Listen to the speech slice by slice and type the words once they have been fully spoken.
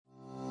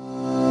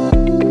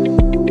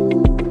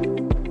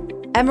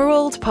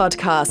Emerald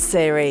podcast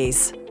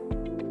series.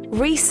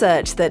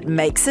 Research that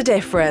makes a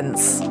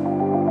difference.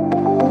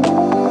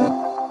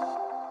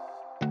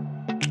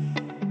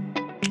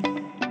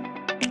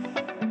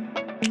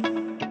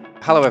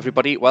 Hello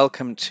everybody,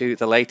 welcome to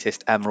the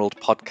latest Emerald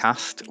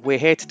podcast. We're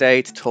here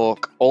today to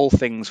talk all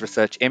things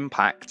research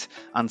impact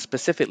and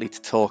specifically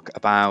to talk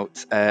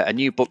about a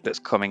new book that's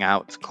coming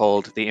out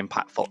called The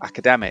Impactful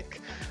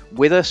Academic.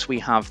 With us we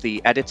have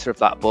the editor of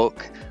that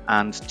book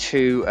and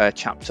two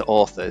chapter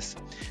authors.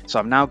 So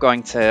I'm now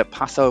going to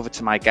pass over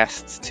to my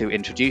guests to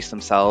introduce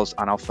themselves,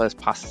 and I'll first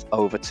pass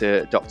over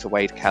to Dr.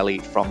 Wade Kelly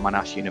from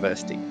Monash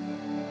University.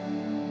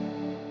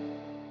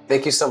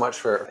 Thank you so much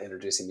for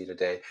introducing me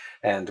today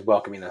and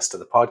welcoming us to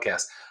the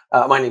podcast.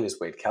 My name is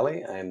Wade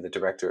Kelly. I'm the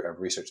Director of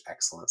Research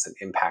Excellence and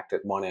Impact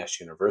at Monash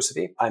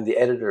University. I'm the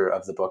editor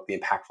of the book, The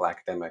Impactful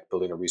Academic,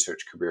 Building a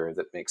Research Career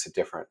That Makes a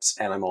Difference.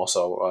 And I'm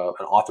also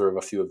an author of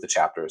a few of the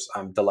chapters.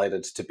 I'm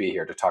delighted to be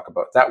here to talk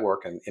about that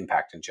work and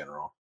impact in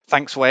general.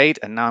 Thanks, Wade.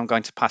 And now I'm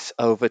going to pass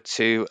over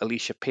to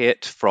Alicia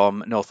Peart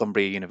from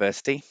Northumbria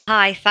University.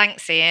 Hi,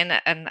 thanks, Ian,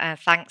 and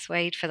thanks,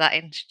 Wade, for that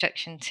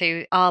introduction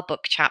to our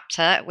book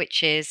chapter,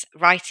 which is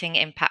Writing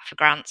Impact for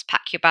Grants,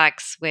 Pack Your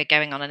Bags, We're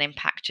Going on an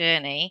Impact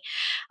Journey.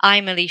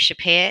 I'm Alicia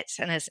Peart,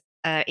 and as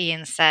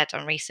Ian said,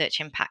 I'm Research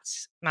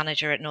Impact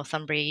Manager at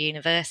Northumbria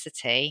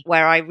University,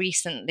 where I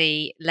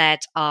recently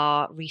led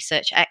our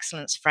Research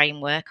Excellence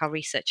Framework, our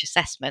research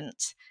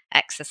assessment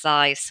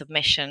exercise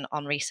submission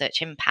on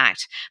research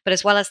impact. But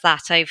as well as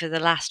that, over the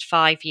last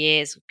 5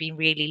 years, we've been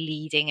really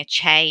leading a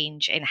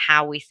change in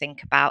how we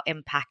think about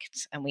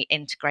impact and we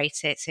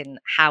integrate it in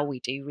how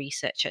we do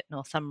research at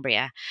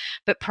Northumbria.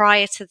 But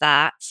prior to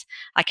that,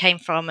 I came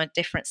from a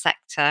different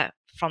sector,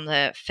 from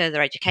the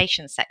further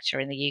education sector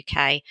in the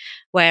UK,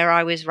 where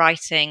I was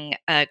writing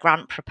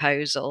grant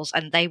proposals,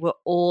 and they were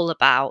all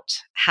about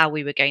how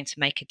we were going to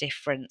make a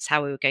difference,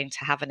 how we were going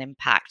to have an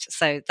impact.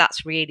 So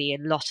that's really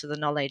a lot of the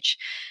knowledge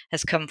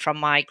has come from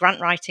my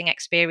grant writing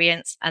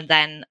experience, and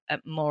then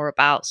more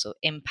about sort of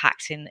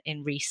impact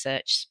in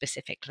research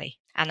specifically.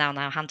 And I'll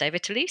now hand over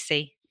to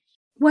Lucy.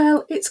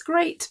 Well, it's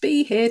great to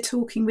be here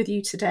talking with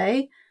you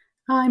today.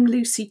 I'm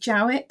Lucy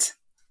Jowett.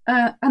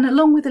 And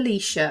along with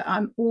Alicia,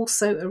 I'm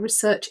also a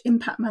Research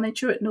Impact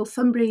Manager at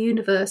Northumbria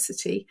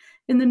University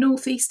in the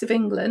northeast of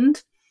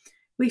England.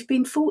 We've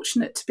been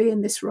fortunate to be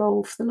in this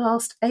role for the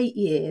last 8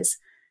 years.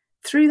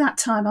 Through that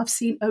time, I've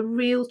seen a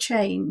real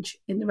change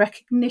in the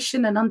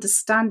recognition and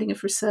understanding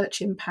of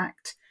research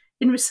impact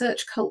in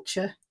research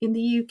culture in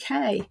the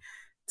UK.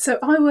 So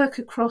I work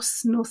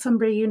across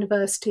Northumbria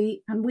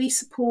University, and we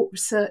support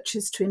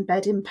researchers to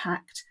embed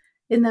impact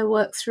in their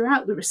work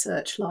throughout the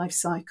research life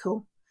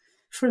cycle.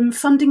 From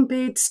funding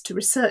bids to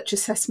research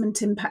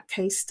assessment impact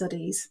case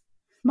studies.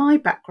 My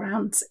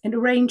background's in a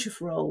range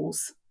of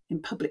roles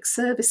in public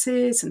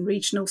services and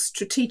regional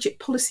strategic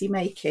policy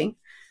making,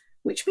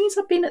 which means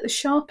I've been at the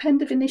sharp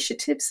end of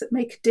initiatives that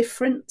make a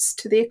difference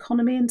to the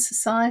economy and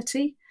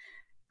society.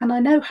 And I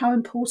know how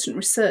important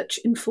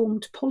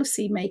research-informed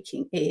policy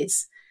making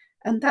is,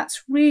 and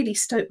that's really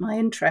stoked my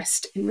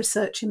interest in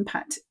research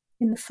impact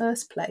in the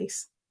first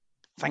place.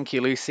 Thank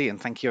you, Lucy,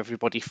 and thank you,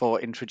 everybody, for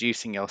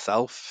introducing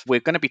yourself. We're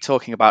going to be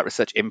talking about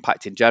research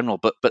impact in general,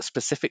 but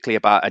specifically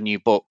about a new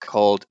book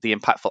called The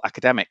Impactful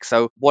Academic.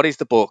 So what is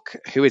the book,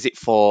 who is it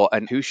for,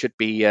 and who should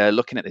be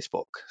looking at this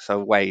book? So,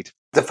 Wade.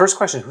 The first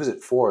question, who's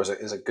it for,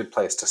 is a good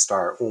place to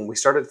start. When we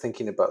started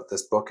thinking about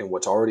this book and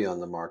what's already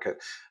on the market,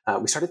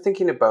 we started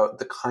thinking about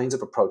the kinds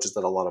of approaches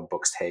that a lot of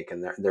books take,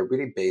 and they're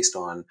really based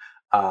on,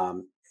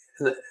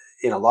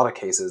 in a lot of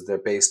cases, they're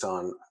based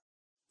on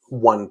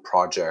one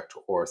project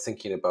or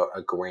thinking about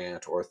a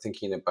grant or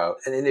thinking about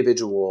an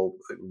individual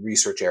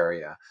research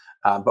area.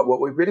 But what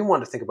we really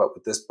wanted to think about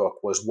with this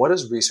book was, what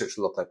does research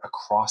look like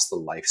across the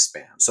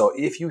lifespan? So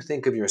if you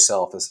think of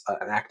yourself as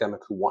an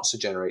academic who wants to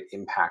generate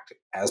impact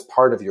as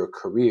part of your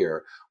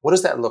career, what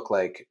does that look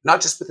like,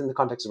 not just within the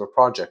context of a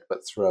project,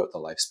 but throughout the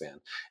lifespan?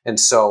 And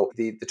so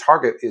the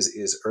target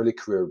is early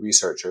career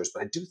researchers.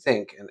 But I do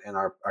think, and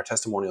our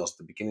testimonials at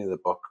the beginning of the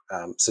book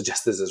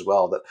suggest this as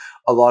well, that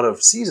a lot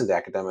of seasoned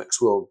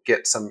academics will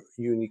get some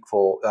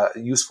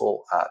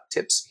useful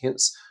tips,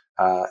 hints,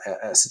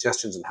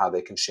 suggestions on how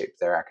they can shape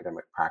their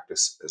academic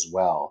practice as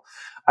well.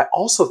 I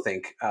also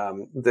think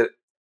that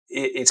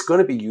it's going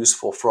to be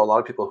useful for a lot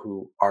of people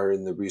who are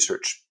in the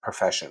research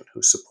profession,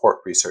 who support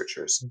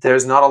researchers.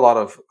 There's not a lot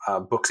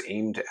of books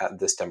aimed at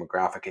this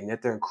demographic, and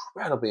yet they're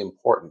incredibly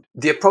important.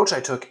 The approach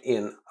I took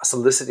in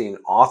soliciting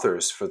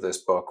authors for this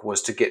book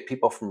was to get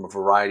people from a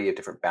variety of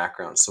different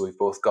backgrounds. So we've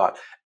both got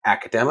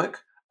academic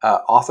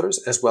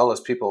authors, as well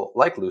as people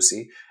like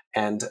Lucy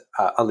and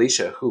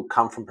Alicia, who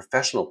come from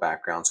professional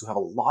backgrounds, who have a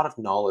lot of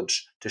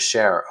knowledge to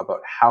share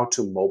about how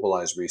to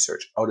mobilize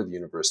research out of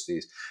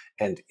universities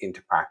and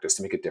into practice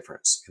to make a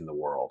difference in the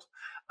world.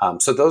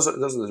 So those are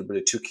the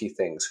really two key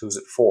things: who's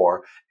it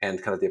for,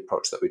 and kind of the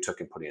approach that we took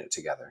in putting it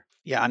together.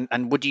 Yeah,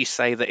 and would you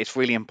say that it's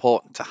really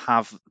important to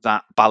have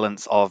that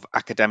balance of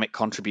academic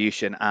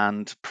contribution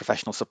and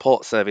professional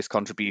support service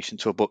contribution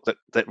to a book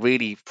that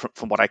really,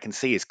 from what I can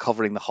see, is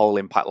covering the whole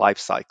impact life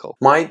cycle?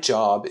 My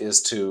job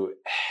is to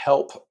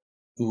help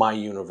my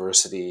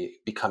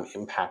university become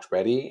impact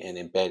ready and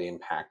embed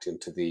impact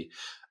into the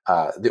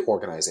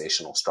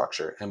organizational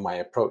structure. And my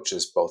approach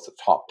is both a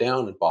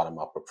top-down and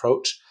bottom-up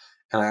approach.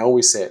 And I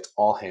always say it's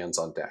all hands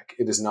on deck.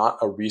 It is not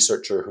a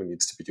researcher who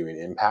needs to be doing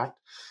impact.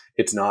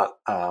 It's not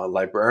a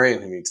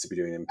librarian who needs to be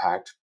doing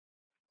impact.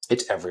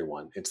 It's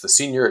everyone. It's the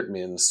senior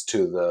admins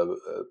to the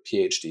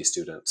PhD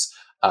students.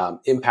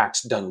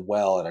 Impact done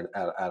well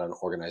at an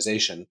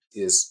organization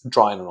is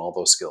drawing on all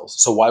those skills.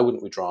 So why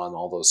wouldn't we draw on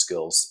all those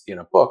skills in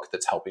a book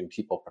that's helping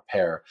people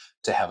prepare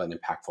to have an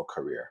impactful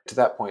career? To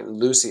that point,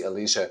 Lucy,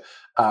 Alicia,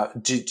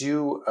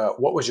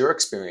 what was your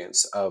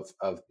experience of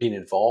being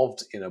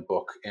involved in a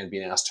book and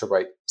being asked to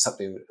write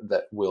something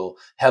that will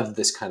have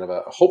this kind of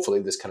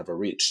hopefully this kind of a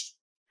reach?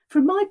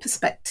 From my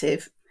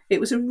perspective, it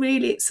was a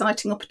really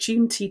exciting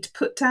opportunity to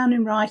put down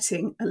in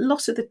writing a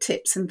lot of the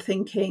tips and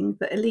thinking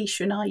that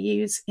Alicia and I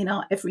use in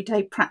our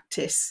everyday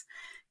practice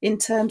in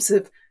terms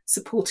of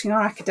supporting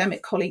our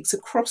academic colleagues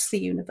across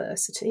the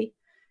university.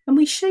 And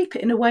we shape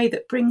it in a way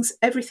that brings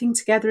everything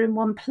together in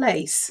one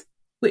place,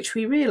 which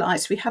we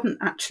realised we hadn't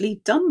actually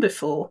done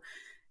before.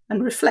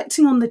 And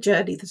reflecting on the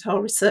journey that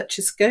our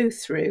researchers go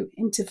through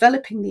in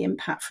developing the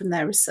impact from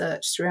their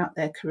research throughout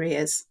their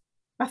careers.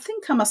 I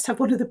think I must have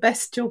one of the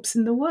best jobs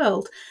in the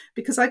world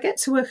because I get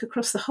to work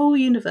across the whole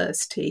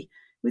university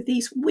with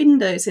these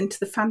windows into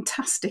the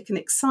fantastic and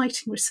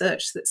exciting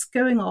research that's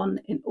going on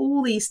in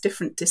all these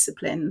different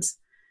disciplines,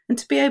 and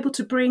to be able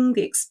to bring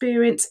the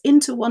experience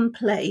into one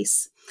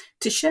place,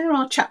 to share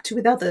our chapter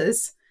with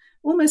others,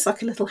 almost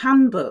like a little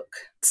handbook,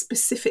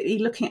 specifically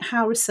looking at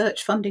how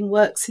research funding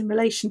works in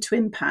relation to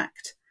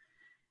impact.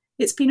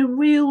 It's been a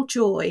real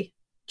joy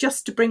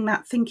just to bring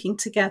that thinking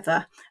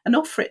together and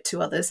offer it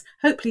to others.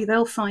 Hopefully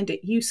they'll find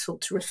it useful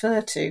to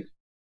refer to.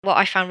 What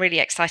I found really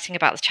exciting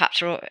about the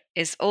chapter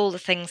is all the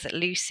things that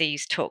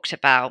Lucy's talked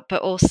about,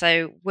 but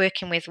also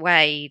working with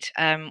Wade.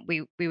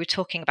 We were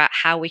talking about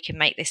how we can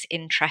make this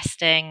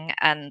interesting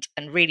and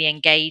really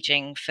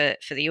engaging for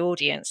the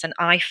audience. And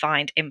I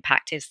find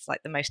impact is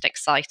like the most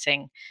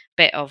exciting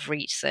bit of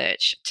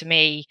research. To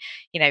me,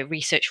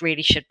 research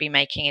really should be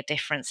making a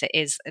difference. It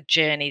is a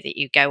journey that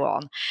you go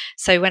on.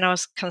 So when I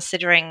was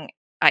considering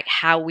like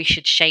how we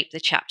should shape the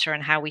chapter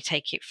and how we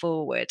take it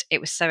forward, it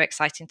was so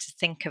exciting to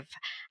think of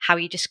how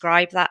you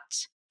describe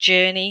that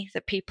journey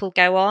that people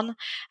go on.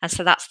 And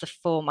so that's the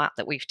format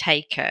that we've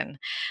taken.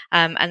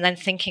 And then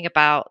thinking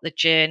about the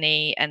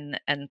journey and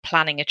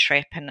planning a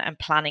trip and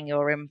planning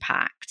your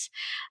impact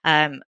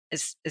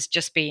has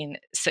just been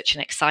such an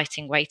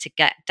exciting way to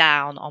get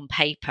down on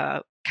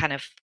paper kind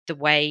of the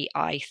way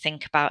I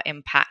think about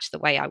impact, the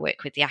way I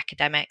work with the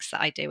academics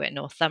that I do at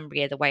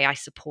Northumbria, the way I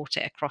support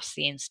it across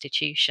the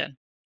institution.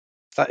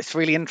 It's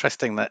really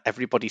interesting that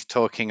everybody's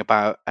talking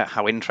about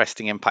how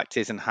interesting impact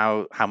is and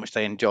how much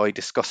they enjoy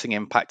discussing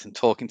impact and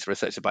talking to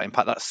researchers about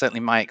impact. That's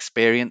certainly my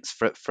experience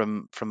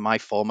from my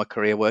former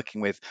career working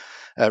with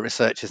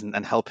researchers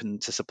and helping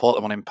to support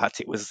them on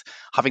impact. It was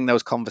having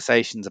those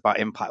conversations about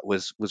impact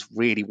was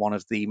really one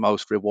of the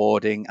most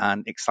rewarding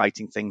and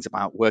exciting things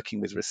about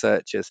working with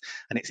researchers.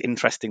 And it's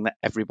interesting that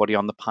everybody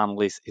on the panel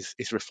is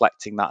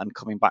reflecting that and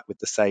coming back with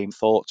the same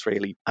thoughts,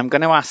 really. I'm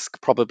going to ask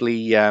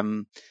probably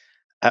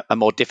a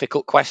more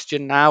difficult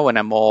question now and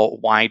a more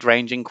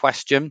wide-ranging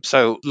question.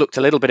 So looked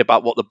a little bit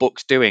about what the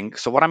book's doing.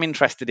 So what I'm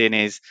interested in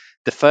is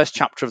the first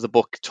chapter of the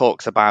book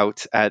talks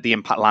about the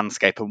impact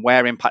landscape and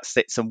where impact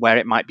sits and where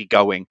it might be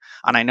going.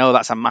 And I know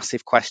that's a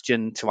massive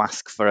question to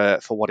ask for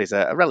what is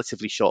a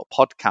relatively short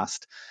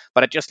podcast,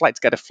 but I'd just like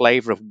to get a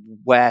flavour of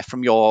where,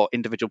 from your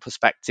individual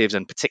perspectives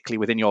and particularly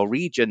within your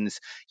regions,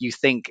 you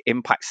think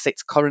impact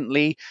sits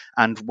currently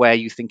and where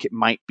you think it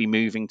might be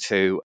moving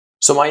to.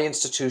 So my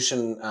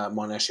institution,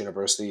 Monash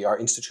University, our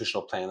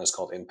institutional plan is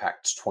called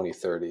Impact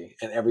 2030,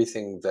 and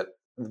everything that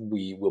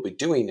we will be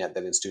doing at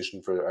that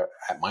institution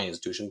at my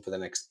institution for the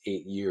next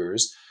 8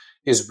 years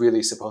is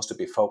really supposed to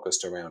be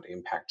focused around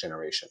impact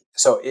generation.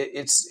 So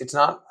it's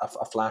not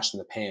a flash in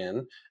the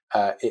pan.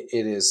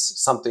 It is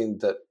something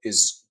that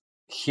is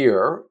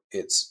here.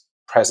 It's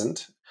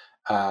present,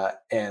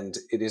 and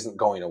it isn't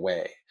going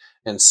away.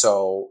 And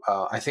so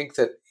I think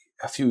that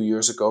a few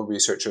years ago,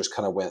 researchers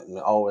kind of went,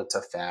 oh, it's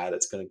a fad,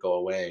 it's going to go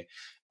away.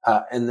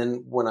 And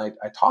then when I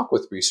talk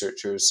with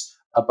researchers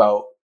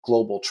about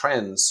global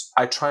trends,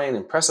 I try and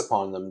impress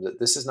upon them that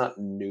this is not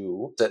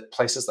new, that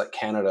places like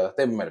Canada,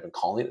 they might have been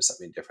calling it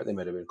something different. They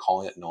might have been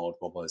calling it knowledge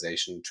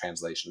mobilization,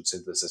 translation,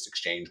 synthesis,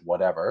 exchange,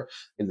 whatever.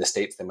 In the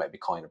States, they might be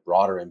calling it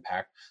broader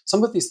impact.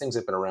 Some of these things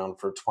have been around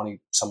for 20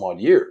 some odd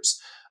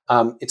years.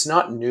 It's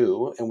not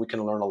new, and we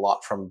can learn a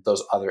lot from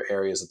those other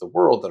areas of the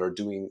world that are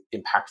doing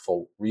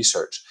impactful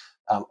research.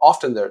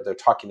 often they're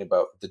talking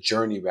about the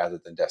journey rather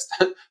than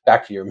destination.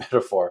 Back to your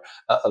metaphor,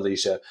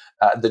 Alicia,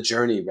 the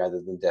journey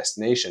rather than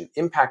destination.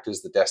 Impact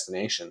is the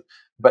destination,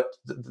 but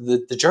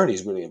the journey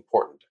is really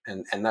important.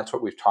 And that's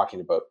what we're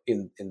talking about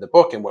in the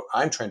book. And what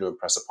I'm trying to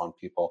impress upon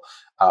people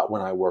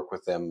when I work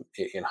with them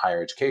in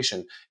higher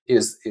education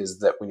is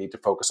that we need to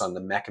focus on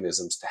the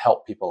mechanisms to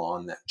help people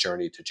on that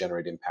journey to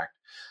generate impact.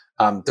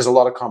 There's a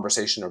lot of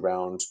conversation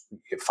around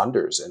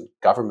funders and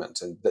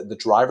government, and the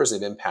drivers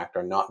of impact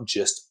are not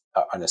just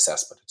an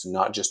assessment. It's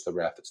not just the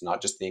REF. It's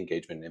not just the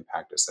engagement and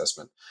impact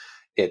assessment.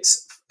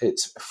 It's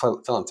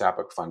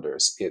philanthropic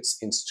funders. It's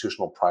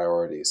institutional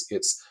priorities.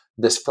 It's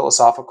this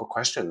philosophical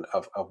question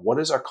of what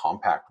is our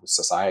compact with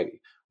society?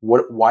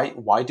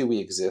 Why do we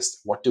exist?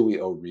 What do we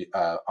owe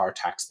our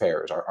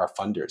taxpayers, our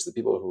funders, the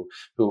people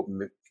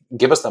who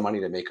give us the money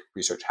to make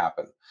research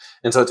happen?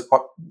 And so it's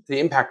the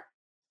impact.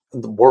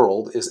 The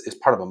world is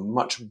part of a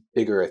much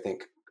bigger, I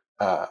think,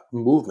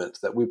 movement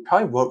that we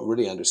probably won't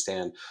really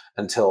understand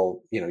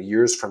until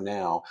years from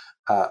now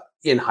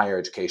in higher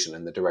education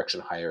and the direction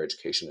higher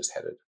education is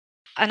headed.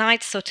 And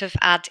I'd sort of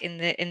add in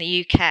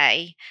the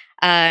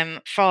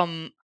UK,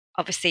 from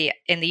obviously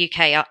in the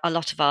UK, a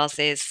lot of ours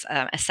is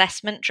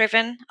assessment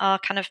driven, are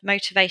kind of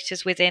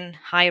motivators within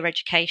higher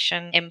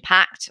education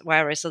impact,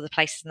 whereas other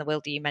places in the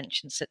world that you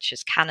mentioned, such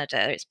as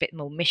Canada, it's a bit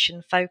more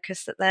mission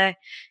focused that they're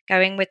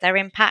going with their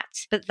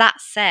impact. But that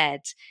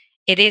said,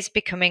 it is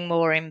becoming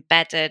more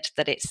embedded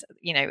that it's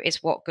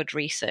what good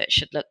research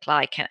should look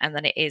like, and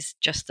that it is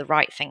just the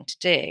right thing to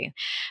do.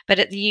 But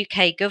at the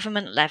UK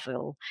government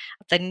level,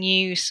 the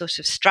new sort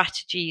of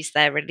strategies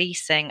they're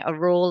releasing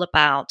are all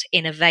about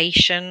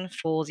innovation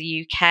for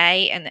the UK,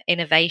 and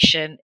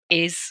innovation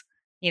is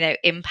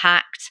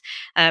impact,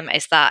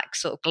 is that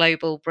sort of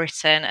global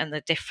Britain, and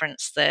the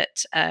difference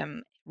that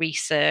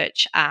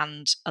research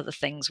and other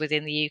things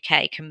within the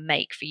UK can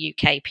make for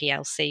UK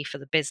PLC, for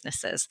the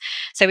businesses.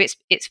 So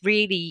it's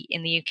really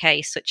in the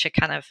UK such a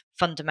kind of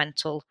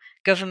fundamental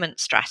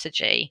government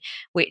strategy,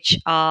 which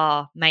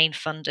our main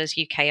funders,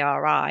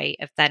 UKRI,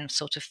 have then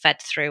sort of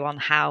fed through on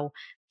how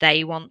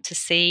they want to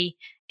see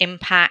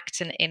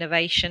impact and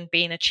innovation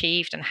being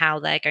achieved, and how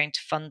they're going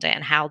to fund it,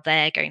 and how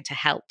they're going to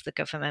help the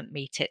government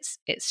meet its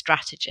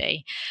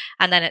strategy.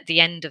 And then at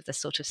the end of the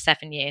sort of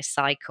 7-year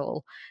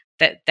cycle,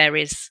 that there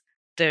is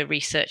the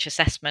research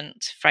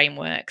assessment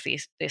framework,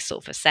 this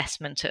sort of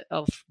assessment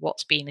of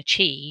what's been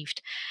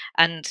achieved.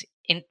 And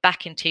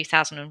back in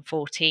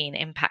 2014,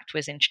 impact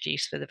was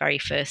introduced for the very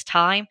first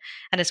time.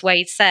 And as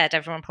Wade said,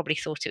 everyone probably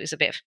thought it was a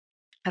bit of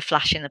a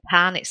flash in the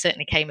pan. It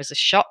certainly came as a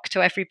shock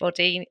to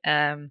everybody.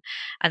 And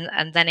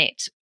then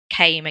it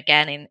came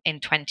again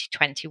in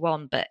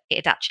 2021, but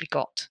it actually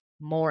got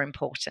more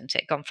important.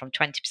 It had gone from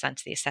 20%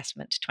 of the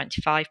assessment to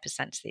 25%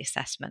 of the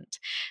assessment.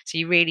 So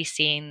you're really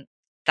seeing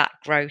that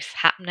growth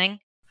happening.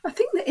 I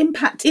think that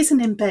impact is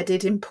an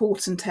embedded,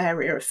 important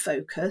area of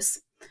focus,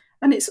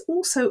 and it's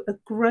also a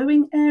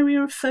growing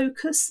area of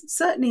focus,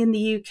 certainly in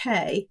the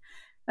UK.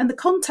 And the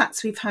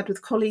contacts we've had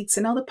with colleagues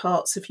in other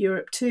parts of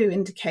Europe too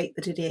indicate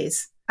that it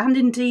is. And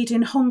indeed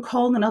in Hong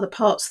Kong and other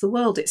parts of the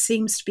world, it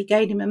seems to be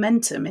gaining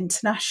momentum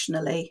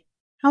internationally.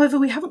 However,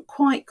 we haven't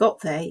quite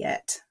got there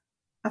yet.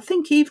 I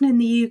think even in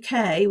the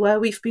UK, where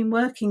we've been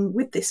working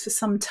with this for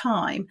some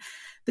time,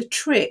 the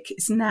trick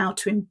is now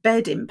to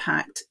embed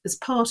impact as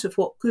part of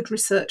what good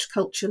research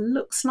culture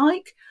looks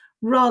like,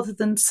 rather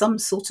than some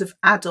sort of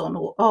add-on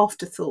or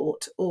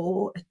afterthought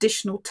or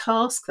additional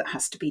task that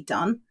has to be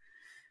done.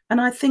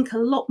 And I think a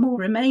lot more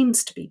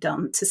remains to be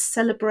done to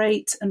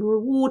celebrate and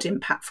reward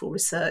impactful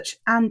research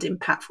and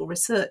impactful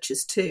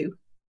researchers too.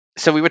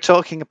 So we were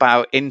talking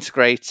about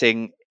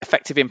integrating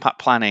effective impact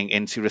planning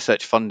into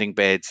research funding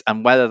bids,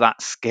 and whether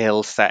that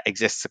skill set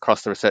exists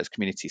across the research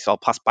community. So I'll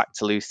pass back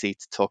to Lucy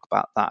to talk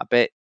about that a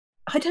bit.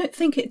 I don't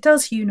think it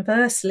does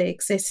universally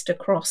exist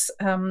across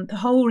the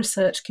whole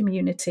research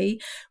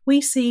community. We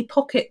see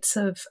pockets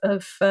of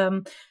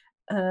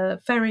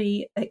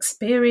very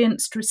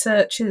experienced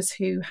researchers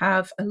who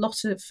have a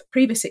lot of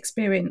previous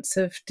experience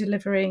of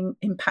delivering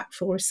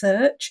impactful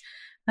research.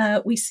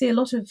 We see a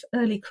lot of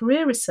early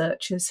career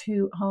researchers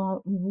who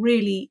are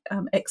really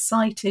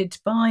excited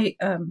by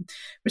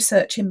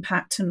research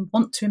impact and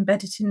want to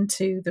embed it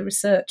into the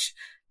research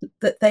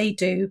that they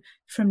do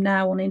from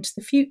now on into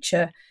the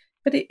future.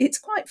 But it's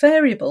quite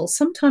variable.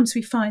 Sometimes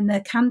we find there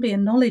can be a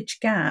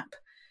knowledge gap,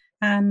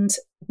 and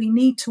we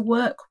need to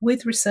work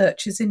with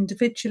researchers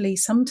individually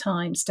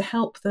sometimes to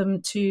help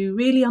them to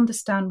really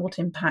understand what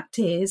impact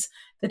is,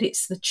 that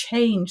it's the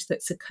change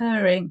that's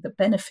occurring, the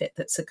benefit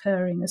that's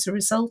occurring as a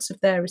result of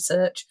their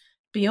research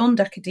beyond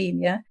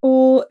academia,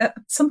 or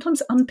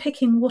sometimes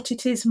unpicking what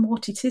it is and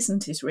what it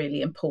isn't is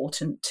really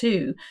important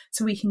too,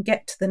 so we can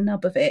get to the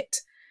nub of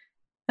it.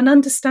 And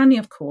understanding,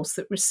 of course,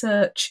 that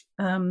research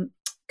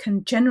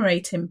can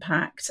generate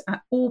impact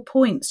at all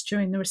points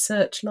during the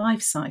research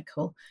life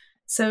cycle.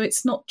 So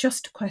it's not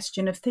just a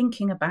question of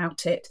thinking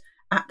about it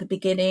at the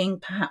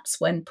beginning,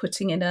 perhaps when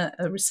putting in a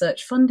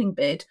research funding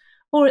bid,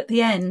 or at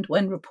the end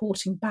when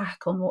reporting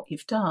back on what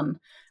you've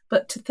done,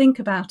 but to think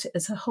about it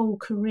as a whole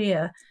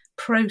career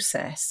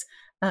process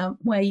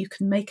where you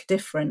can make a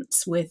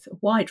difference with a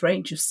wide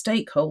range of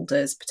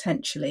stakeholders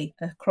potentially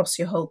across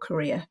your whole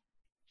career.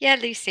 Yeah,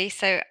 Lucy.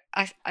 So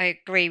I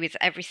agree with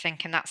everything,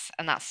 and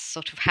that's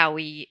sort of how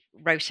we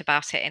wrote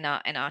about it in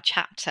our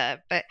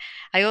chapter. But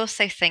I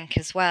also think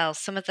as well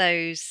some of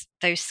those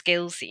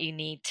skills that you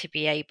need to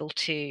be able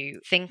to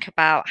think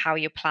about how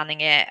you're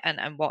planning it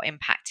and what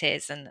impact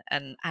is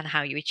and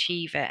how you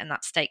achieve it, and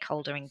that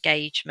stakeholder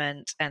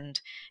engagement and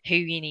who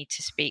you need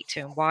to speak to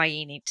and why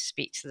you need to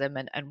speak to them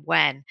and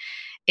when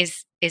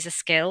is a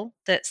skill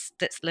that's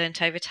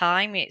learnt over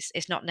time.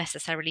 It's not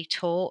necessarily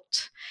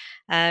taught,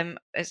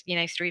 as you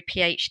know, through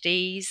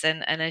PhDs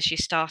and as you're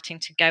starting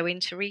to go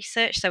into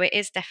research. So it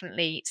is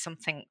definitely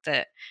something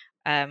that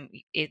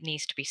it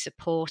needs to be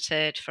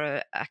supported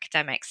for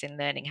academics in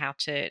learning how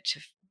to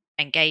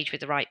engage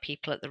with the right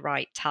people at the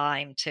right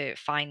time to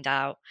find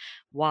out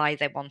why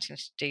they're wanting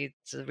to do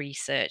the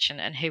research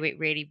and who it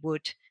really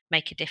would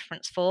make a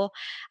difference for,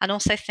 and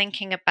also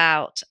thinking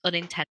about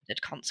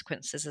unintended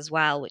consequences as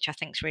well, which I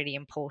think is really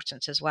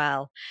important as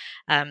well.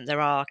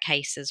 There are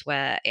cases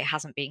where it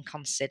hasn't been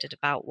considered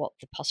about what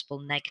the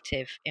possible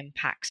negative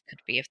impacts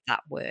could be of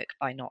that work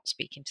by not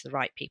speaking to the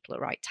right people at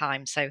the right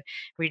time. So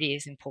really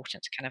is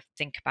important to kind of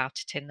think about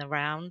it in the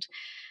round.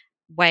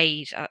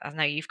 Wade, I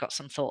know you've got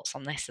some thoughts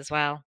on this as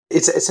well.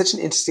 It's such an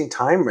interesting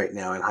time right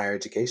now in higher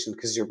education,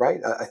 because you're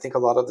right. I think a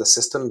lot of the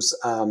systems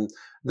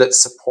that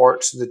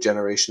support the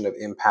generation of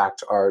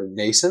impact are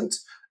nascent.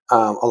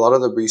 A lot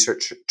of the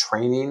research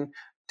training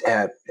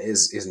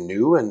is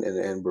new,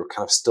 and we're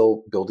kind of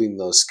still building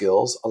those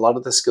skills. A lot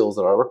of the skills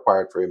that are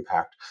required for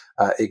impact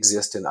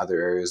exist in other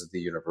areas of the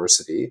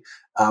university.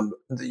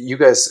 You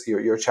guys,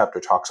 your chapter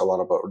talks a lot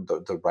about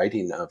the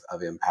writing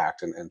of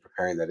impact and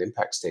preparing that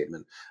impact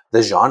statement.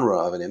 The genre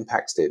of an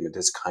impact statement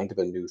is kind of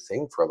a new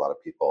thing for a lot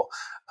of people.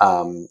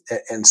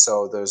 And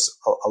so there's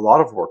a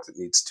lot of work that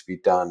needs to be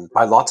done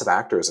by lots of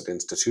actors at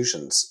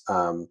institutions.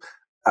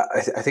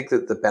 I think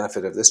that the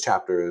benefit of this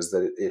chapter is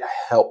that it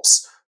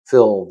helps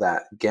fill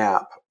that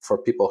gap for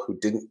people who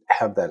didn't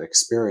have that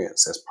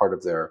experience as part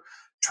of their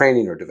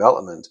training or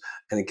development,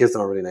 and it gives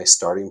them a really nice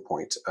starting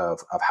point of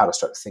how to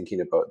start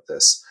thinking about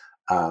this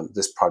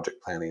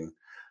project planning.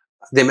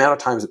 The amount of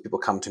times that people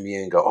come to me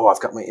and go, "Oh, I've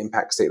got my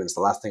impact statement. It's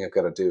the last thing I've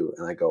got to do,"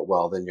 and I go,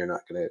 "Well, then you're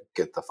not going to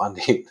get the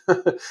funding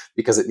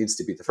because it needs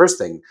to be the first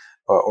thing,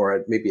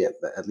 or maybe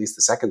at least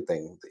the second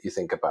thing that you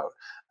think about,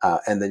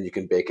 and then you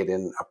can bake it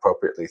in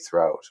appropriately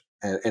throughout."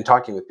 And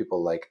talking with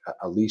people like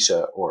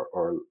Alicia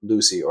or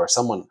Lucy or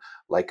someone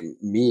like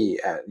me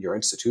at your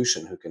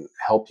institution who can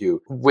help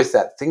you with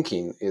that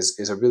thinking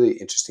is a really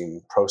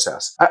interesting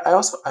process.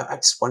 I'm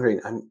just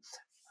wondering,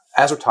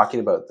 as we're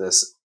talking about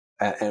this,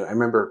 and I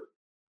remember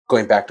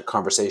going back to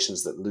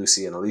conversations that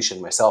Lucy and Alicia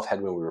and myself had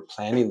when we were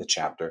planning the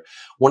chapter,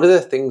 one of the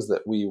things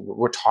that we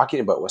were talking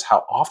about was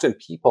how often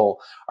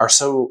people are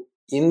so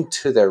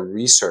into their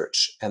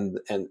research and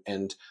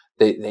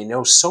they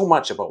know so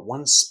much about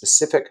one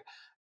specific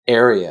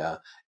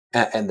area,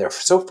 and they're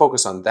so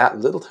focused on that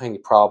little tiny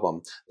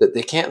problem that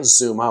they can't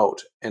zoom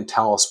out and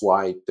tell us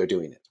why they're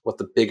doing it, what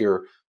the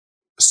bigger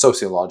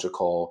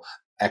sociological,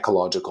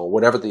 ecological,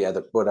 whatever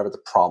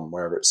the problem,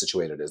 wherever it's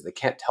situated is. They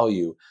can't tell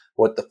you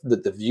what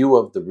the view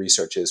of the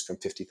research is from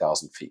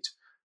 50,000 feet.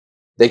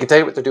 They can tell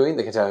you what they're doing.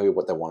 They can tell you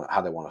what they want,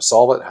 how they want to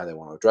solve it, how they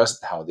want to address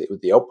it, how the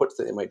outputs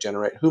that they might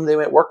generate, whom they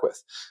might work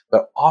with.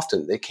 But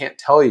often they can't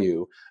tell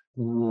you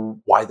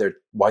why they're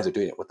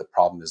doing it, what the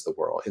problem is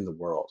in the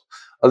world.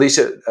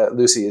 Alicia,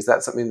 Lucy, is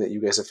that something that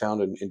you guys have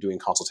found in doing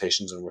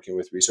consultations and working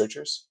with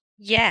researchers?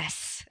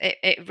 Yes,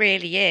 it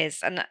really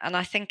is, and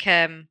I think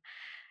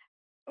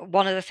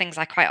one of the things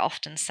I quite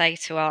often say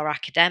to our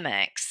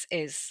academics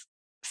is,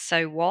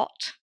 "So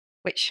what?"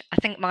 Which I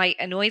think might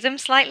annoy them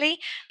slightly,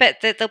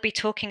 but they'll be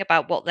talking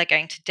about what they're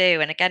going to do,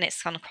 and again,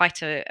 it's on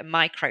quite a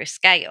micro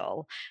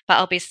scale. But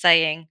I'll be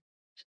saying,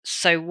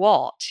 "So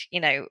what? You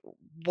know,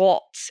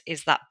 what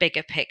is that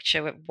bigger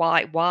picture?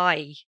 Why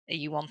are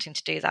you wanting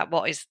to do that?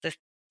 What is the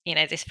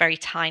this very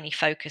tiny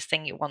focus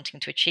thing you're wanting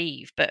to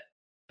achieve? But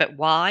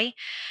why?"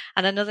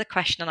 And another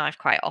question I've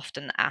quite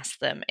often asked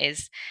them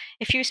is,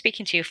 if you were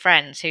speaking to your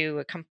friends who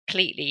are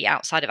completely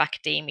outside of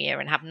academia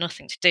and have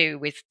nothing to do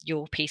with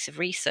your piece of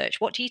research,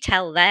 what do you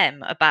tell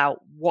them about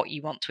what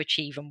you want to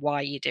achieve and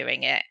why you're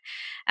doing it?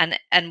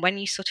 And when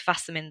you sort of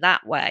ask them in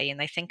that way and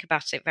they think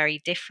about it very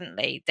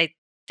differently, they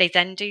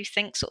then do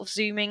think sort of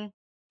zooming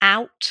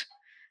out,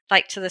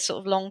 like to the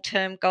sort of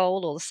long-term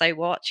goal or the so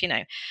what.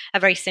 A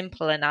very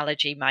simple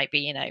analogy might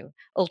be,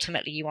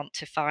 ultimately you want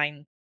to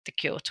find the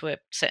cure to a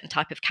certain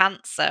type of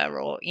cancer,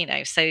 or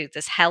so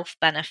there's health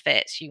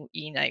benefits. You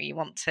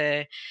want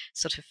to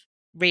sort of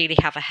really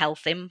have a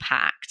health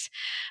impact,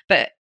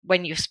 but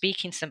when you're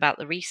speaking to them about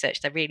the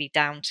research, they're really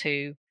down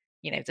to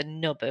the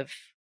nub of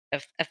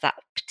that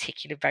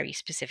particular very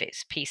specific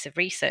piece of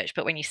research.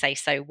 But when you say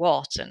so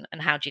what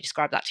and how do you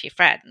describe that to your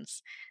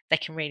friends, they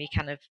can really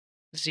kind of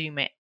zoom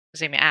it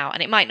out.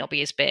 And it might not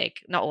be as big.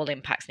 Not all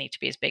impacts need to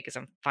be as big as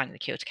I'm finding the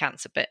cure to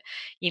cancer, but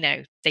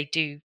they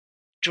do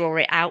draw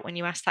it out when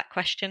you ask that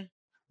question.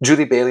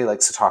 Julie Bailey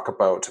likes to talk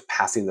about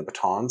passing the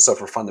baton. So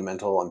for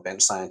fundamental and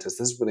bench scientists,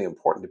 this is really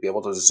important to be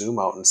able to zoom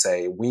out and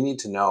say, we need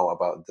to know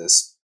about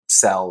this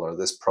cell or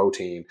this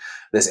protein,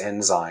 this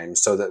enzyme,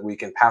 so that we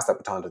can pass that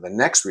baton to the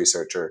next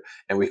researcher,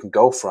 and we can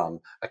go from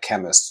a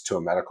chemist to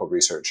a medical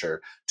researcher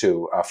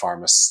to a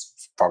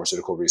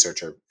pharmaceutical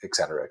researcher, et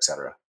cetera, et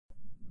cetera.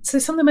 So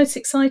some of the most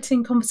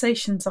exciting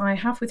conversations I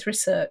have with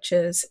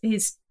researchers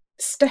is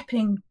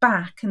stepping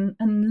back and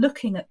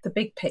looking at the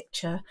big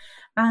picture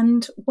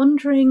and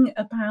wondering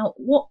about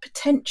what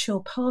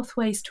potential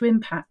pathways to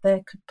impact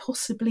there could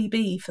possibly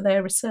be for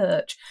their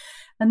research.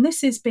 And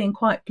this is being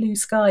quite blue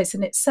skies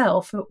in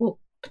itself, or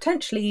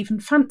potentially even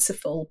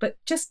fanciful, but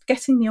just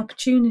getting the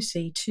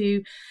opportunity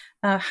to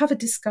have a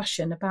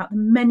discussion about the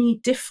many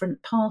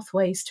different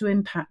pathways to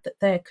impact that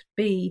there could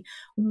be,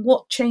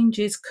 what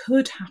changes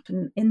could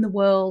happen in the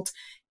world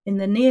in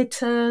the near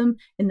term,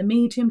 in the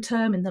medium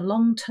term, in the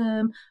long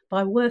term,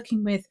 by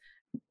working with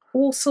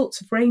all sorts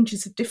of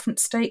ranges of different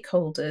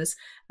stakeholders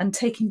and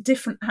taking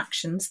different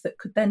actions that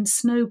could then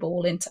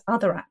snowball into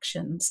other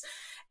actions.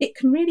 It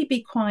can really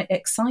be quite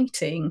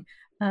exciting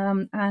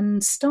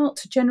and start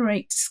to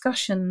generate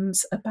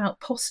discussions about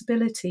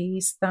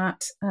possibilities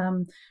that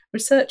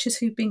researchers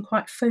who've been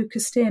quite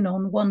focused in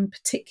on one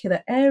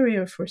particular area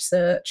of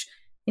research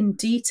in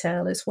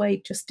detail, as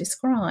Wade just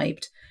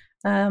described,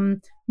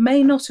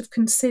 may not have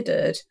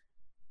considered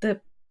the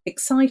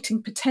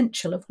exciting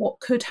potential of what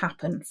could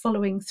happen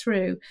following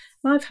through.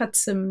 And I've had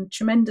some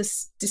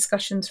tremendous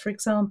discussions, for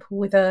example,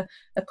 with a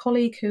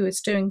colleague who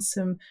is doing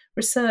some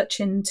research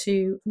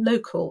into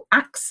local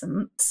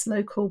accents,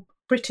 local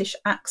British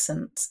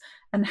accents,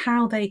 and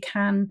how they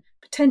can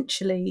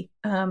potentially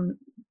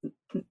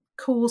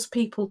cause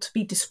people to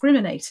be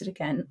discriminated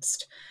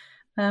against.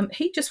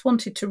 He just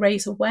wanted to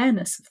raise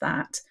awareness of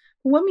that.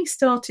 When we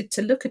started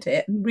to look at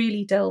it and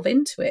really delve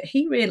into it,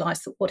 he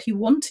realised that what he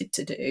wanted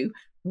to do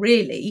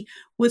really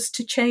was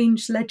to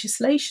change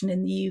legislation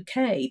in the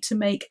UK to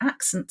make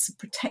accents a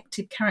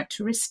protected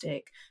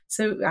characteristic,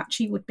 so it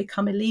actually would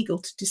become illegal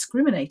to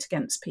discriminate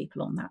against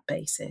people on that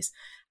basis.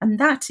 And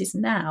that is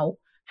now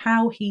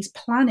how he's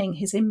planning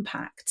his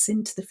impacts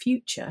into the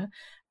future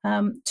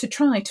to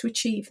try to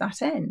achieve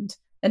that end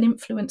and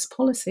influence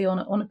policy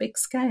on a big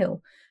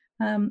scale.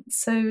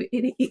 So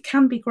it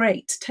can be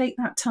great to take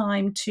that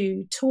time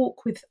to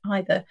talk with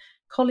either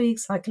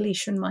colleagues like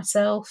Alicia and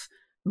myself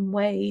and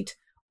Wade,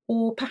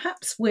 or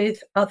perhaps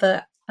with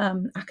other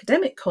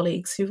academic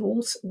colleagues who've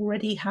also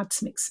already had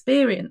some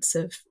experience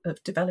of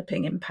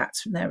developing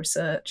impacts from their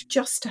research,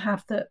 just to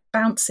have the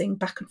bouncing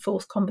back and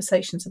forth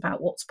conversations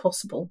about what's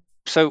possible.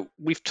 So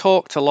we've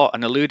talked a lot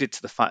and alluded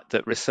to the fact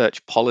that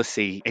research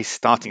policy is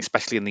starting,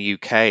 especially in the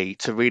UK,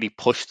 to really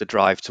push the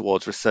drive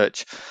towards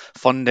research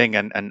funding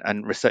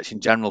and research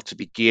in general to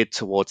be geared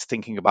towards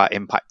thinking about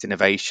impact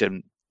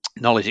innovation,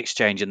 knowledge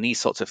exchange, and these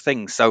sorts of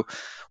things. So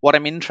what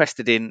I'm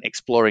interested in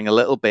exploring a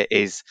little bit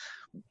is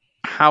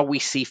how we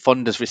see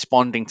funders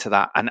responding to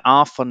that, and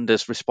are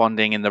funders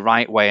responding in the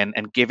right way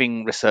and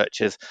giving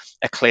researchers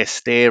a clear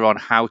steer on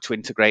how to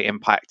integrate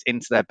impact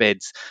into their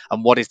bids,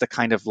 and what is the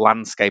kind of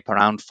landscape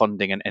around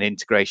funding and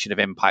integration of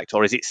impact?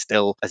 Or is it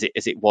still as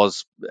it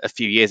was a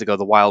few years ago,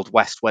 the Wild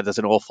West, where there's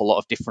an awful lot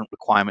of different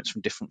requirements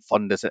from different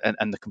funders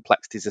and the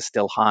complexities are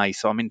still high?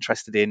 So I'm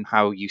interested in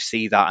how you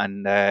see that,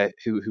 and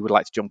who would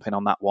like to jump in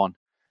on that one.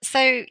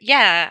 So,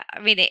 yeah, I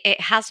mean, it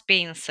has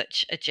been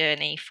such a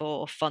journey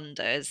for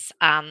funders,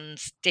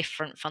 and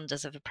different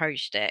funders have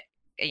approached it,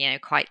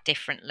 quite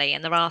differently.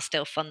 And there are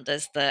still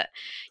funders that,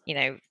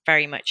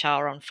 very much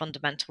are on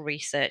fundamental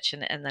research,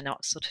 and they're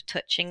not sort of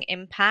touching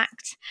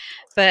impact.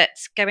 But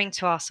going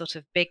to our sort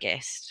of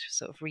biggest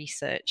sort of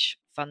research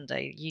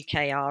funder,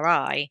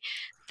 UKRI,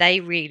 they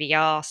really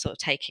are sort of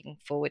taking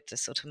forward the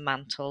sort of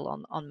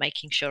mantle on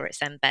making sure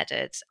it's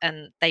embedded.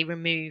 And they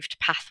removed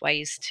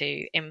pathways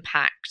to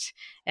impact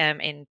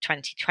in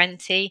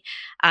 2020.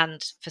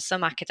 And for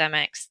some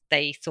academics,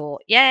 they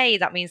thought, yay,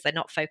 that means they're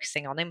not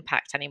focusing on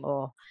impact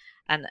anymore.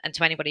 And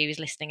to anybody who's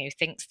listening who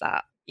thinks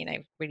that,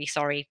 really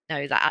sorry,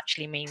 no, that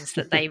actually means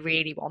that they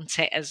really want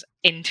it as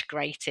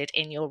integrated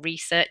in your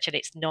research, and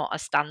it's not a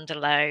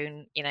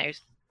standalone,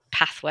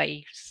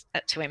 pathways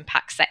to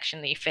impact section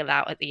that you fill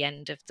out at the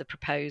end of the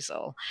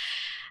proposal.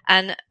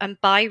 And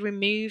by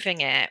removing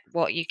it,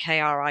 what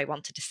UKRI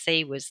wanted to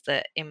see was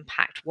that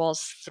impact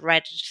was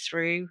threaded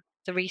through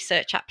the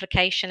research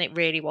application. It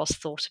really was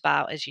thought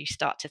about as you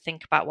start to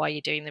think about why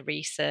you're doing the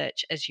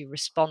research, as you're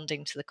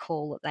responding to the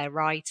call that they're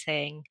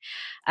writing,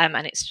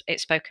 and it's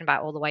spoken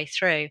about all the way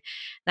through.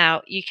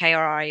 Now,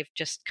 UKRI have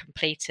just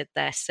completed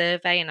their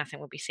survey, and I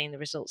think we'll be seeing the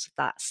results of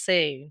that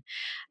soon,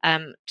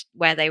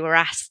 where they were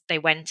asked, they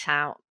went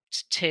out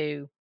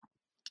to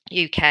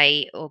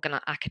UK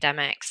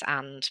academics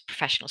and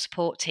professional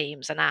support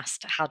teams and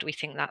asked, how do we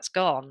think that's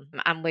gone?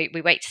 And we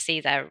wait to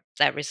see their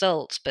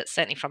results. But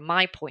certainly from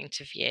my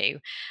point of view,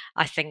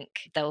 I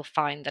think they'll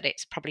find that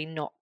it's probably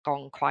not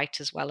gone quite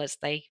as well as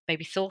they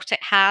maybe thought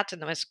it had,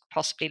 and there was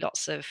possibly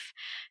lots of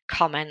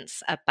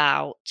comments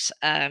about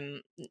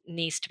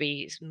needs to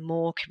be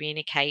more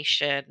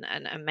communication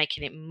and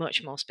making it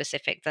much more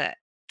specific that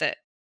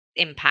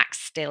impact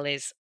still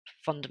is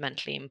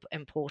fundamentally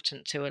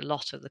important to a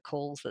lot of the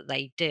calls that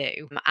they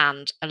do,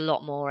 and a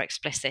lot more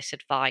explicit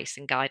advice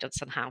and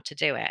guidance on how to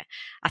do it.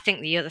 I think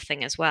the other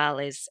thing as well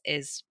is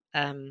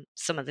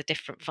some of the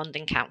different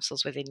funding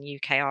councils within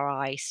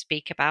UKRI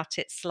speak about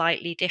it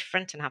slightly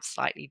different and have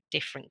slightly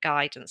different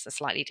guidance and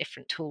slightly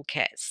different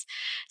toolkits.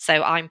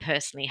 So I'm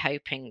personally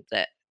hoping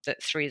that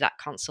through that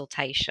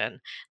consultation,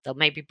 they'll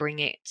maybe bring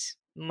it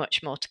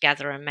much more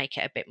together and make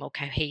it a bit more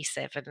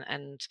cohesive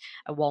and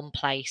a one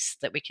place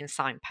that we can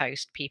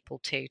signpost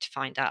people to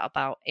find out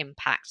about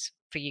impact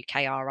for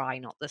UKRI,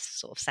 not the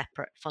sort of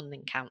separate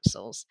funding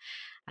councils.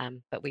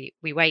 But we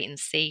wait and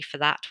see for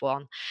that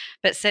one.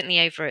 But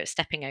certainly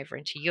stepping over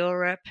into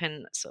Europe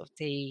and sort of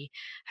the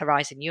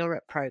Horizon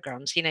Europe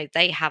programs,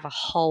 they have a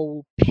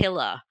whole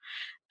pillar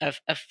of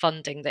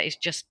funding that is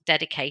just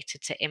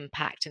dedicated to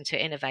impact and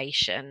to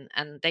innovation,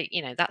 and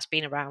that's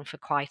been around for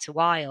quite a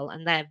while,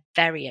 and they're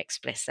very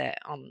explicit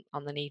on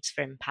the needs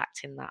for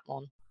impact in that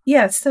one.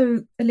 Yeah,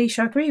 so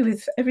Alicia, I agree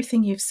with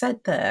everything you've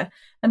said there.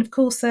 And of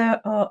course, there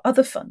are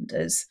other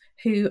funders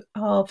who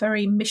are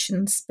very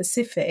mission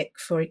specific,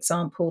 for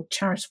example,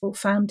 charitable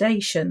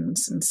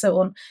foundations and so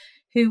on,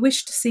 who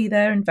wish to see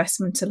their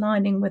investment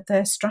aligning with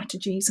their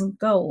strategies and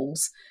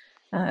goals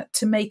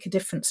to make a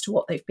difference to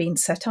what they've been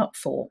set up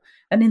for.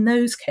 And in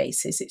those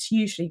cases, it's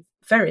usually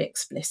very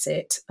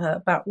explicit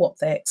about what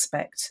they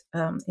expect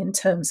in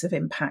terms of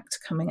impact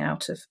coming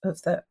out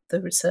of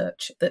the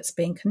research that's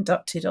being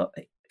conducted,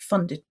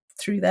 funded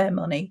through their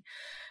money.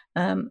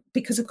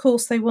 Because, of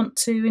course, they want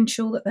to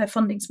ensure that their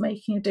funding's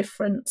making a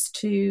difference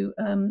to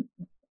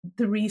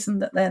the reason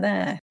that they're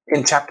there.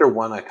 In chapter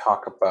 1, I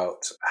talk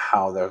about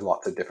how there's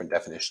lots of different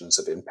definitions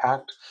of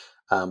impact.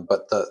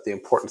 But the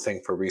important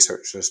thing for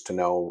researchers to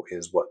know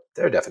is what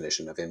their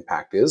definition of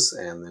impact is,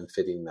 and then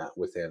fitting that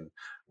within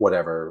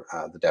whatever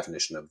the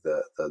definition of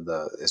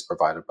the is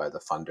provided by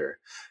the funder.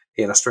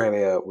 In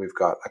Australia, we've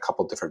got a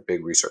couple different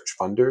big research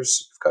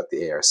funders. We've got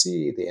the ARC,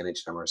 the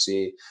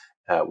NHMRC.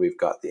 We've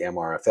got the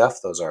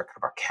MRFF. Those are kind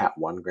of our Cat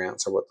 1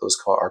 grants, or what those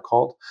are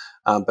called.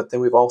 But then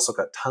we've also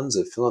got tons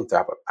of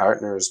philanthropic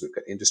partners. We've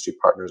got industry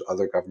partners,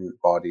 other government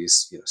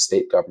bodies,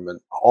 state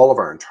government. All of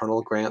our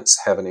internal grants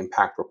have an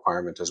impact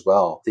requirement as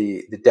well.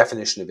 The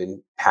definition of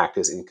impact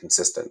is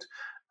inconsistent.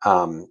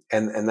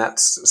 And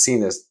that's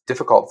seen as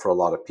difficult for a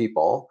lot of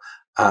people.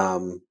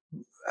 And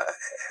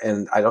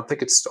I don't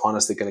think it's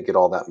honestly going to get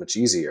all that much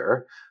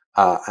easier.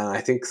 And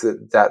I think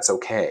that's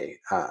okay.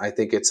 I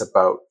think it's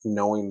about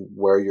knowing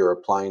where you're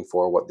applying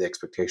for, what the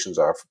expectations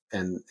are,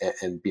 and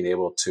being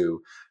able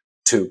to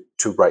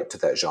write to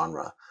that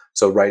genre.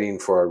 So writing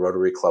for a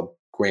Rotary Club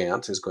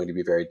grant is going to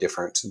be very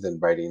different than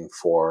writing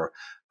for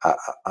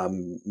a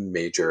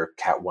major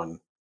Cat 1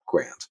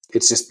 grant.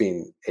 It's just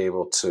being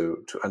able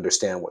to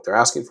understand what they're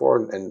asking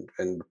for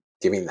and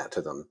giving that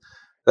to them.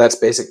 That's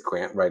basic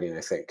grant writing,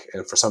 I think.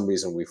 And for some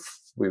reason, we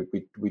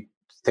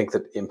think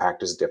that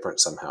impact is different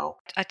somehow.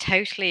 I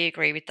totally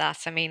agree with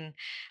that. I mean,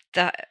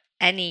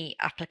 any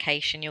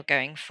application you're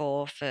going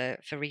for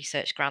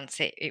research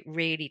grants, it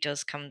really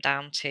does come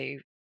down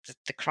to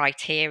the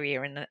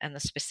criteria and the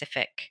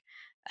specific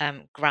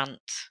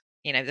grant.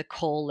 The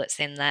call that's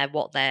in there,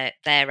 what their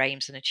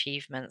aims and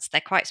achievements.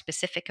 They're quite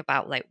specific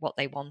about what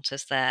they want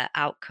as their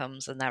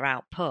outcomes and their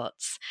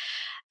outputs,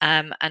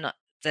 and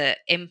the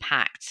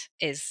impact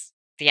is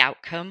the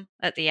outcome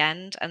at the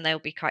end, and they'll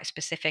be quite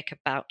specific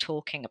about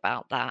talking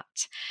about that,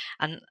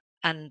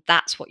 and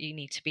that's what you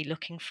need to be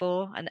looking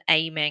for and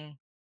aiming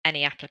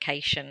any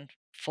application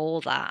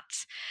for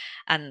that.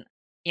 And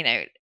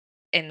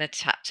in the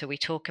chapter we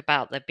talk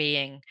about there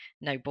being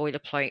no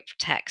boilerplate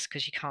text,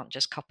 because you can't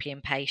just copy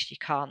and paste, you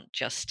can't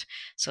just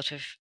sort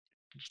of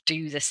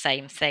do the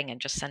same thing and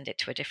just send it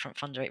to a different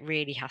funder. It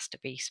really has to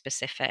be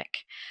specific.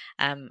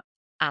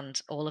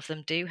 And all of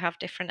them do have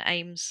different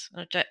aims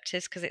and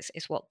objectives, because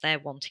it's what they're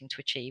wanting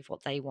to achieve,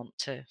 what they want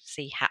to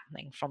see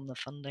happening from the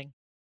funding.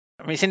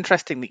 I mean, it's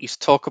interesting that you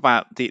talk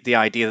about the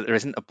idea that there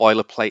isn't a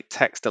boilerplate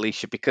text,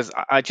 Alicia, because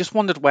I just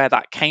wondered where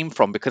that came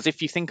from. Because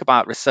if you think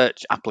about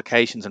research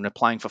applications and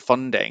applying for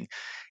funding,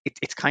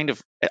 it's kind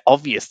of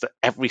obvious that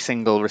every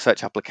single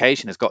research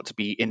application has got to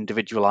be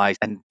individualized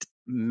and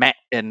met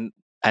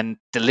and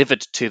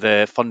delivered to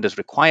the funder's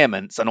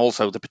requirements, and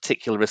also the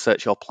particular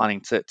research you're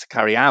planning to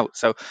carry out.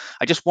 So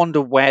I just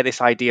wonder where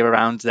this idea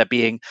around there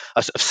being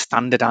a sort of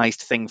standardized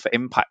thing for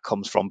impact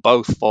comes from,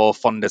 both for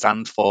funders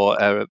and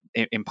for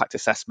impact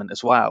assessment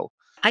as well.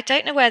 I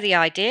don't know where the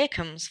idea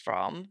comes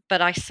from,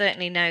 but I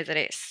certainly know that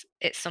it's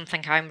it's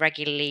something I'm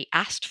regularly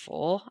asked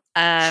for.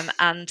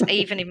 And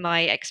even in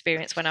my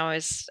experience when I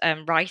was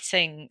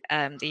writing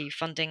the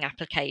funding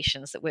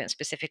applications that weren't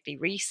specifically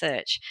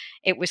research,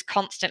 it was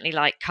constantly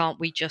like, can't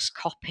we just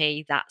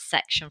copy that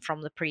section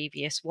from the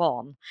previous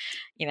one?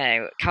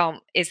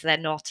 Is there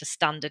not a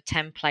standard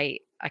template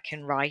I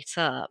can write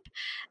up?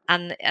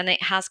 And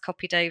it has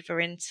copied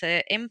over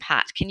into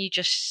Impact. Can you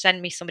just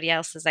send me somebody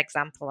else's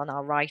example and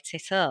I'll write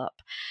it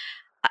up?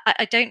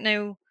 I don't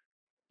know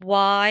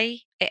why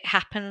it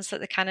happens that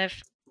they kind of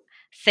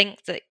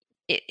think that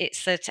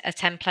it's a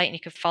template and you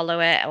could follow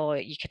it, or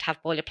you could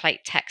have boilerplate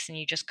text and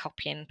you just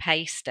copy and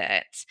paste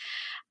it.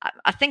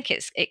 I think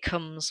it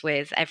comes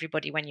with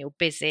everybody when you're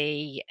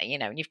busy,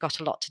 and you've got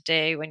a lot to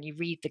do. When you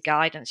read the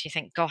guidance, you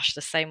think, "Gosh,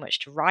 there's so much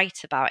to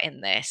write about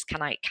in this.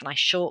 Can I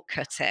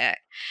shortcut it?"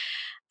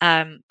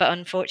 But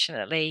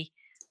unfortunately,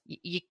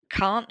 you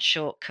can't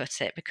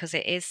shortcut it because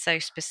it is so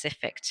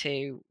specific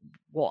to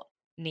what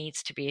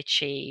needs to be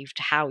achieved,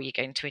 how you're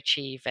going to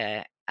achieve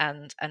it,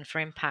 and for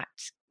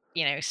Impact,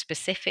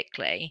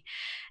 specifically,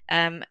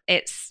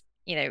 it's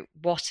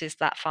what is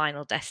that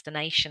final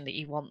destination that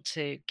you want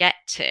to get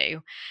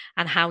to,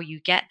 and how you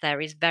get there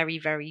is very,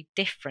 very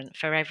different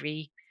for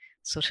every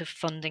sort of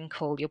funding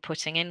call you're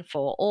putting in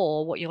for,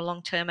 or what your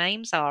long-term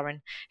aims are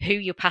and who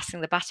you're passing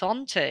the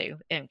baton to.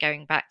 And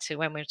going back to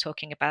when we were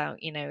talking about,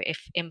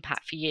 if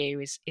Impact for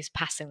you is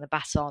passing the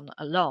baton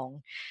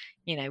along,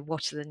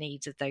 what are the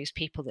needs of those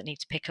people that need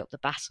to pick up the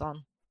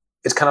baton?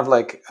 It's kind of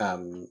like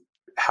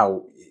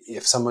how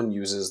if someone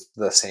uses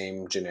the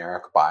same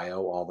generic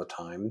bio all the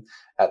time,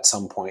 at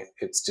some point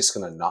it's just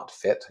going to not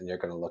fit, and you're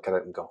going to look at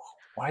it and go,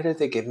 why did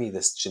they give me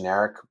this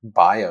generic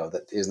bio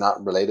that is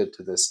not related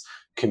to this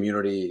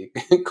community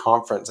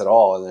conference at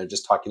all? And they're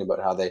just talking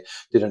about how they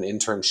did an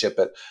internship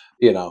at,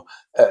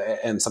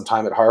 and some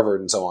time at Harvard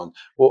and so on.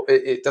 Well,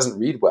 it doesn't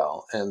read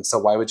well. And so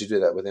why would you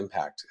do that with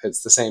Impact?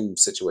 It's the same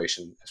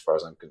situation as far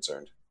as I'm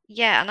concerned.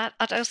 Yeah, and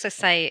I'd also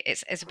say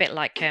it's a bit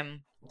like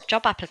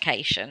job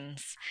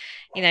applications.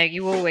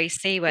 You always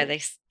see where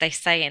they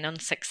say an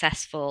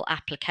unsuccessful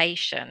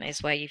application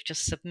is where you've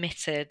just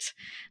submitted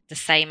the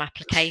same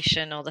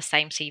application or the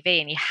same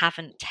CV and you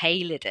haven't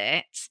tailored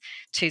it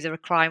to the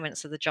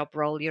requirements of the job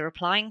role you're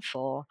applying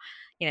for.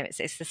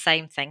 It's the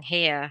same thing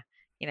here.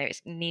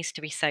 It needs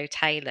to be so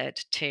tailored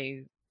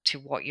to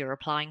what you're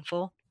applying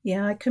for.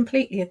 Yeah, I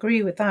completely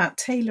agree with that.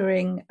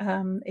 Tailoring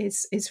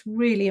is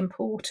really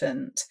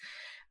important.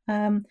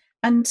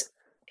 And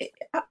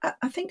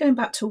I think going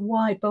back to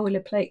why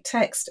boilerplate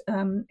text,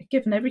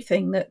 given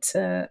everything that's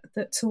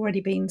already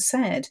been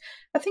said,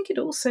 I think it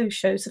also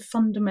shows a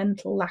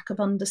fundamental lack of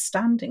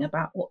understanding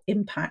about what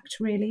impact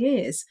really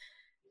is,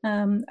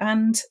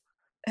 and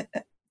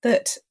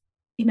that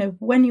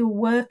when you're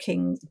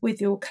working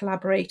with your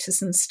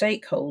collaborators and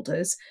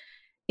stakeholders,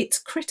 it's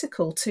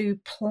critical to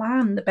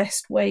plan the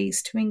best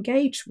ways to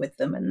engage with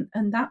them,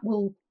 and that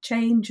will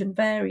change and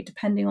vary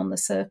depending on the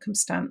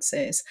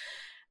circumstances.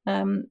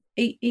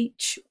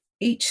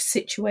 Each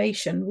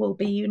situation will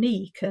be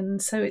unique,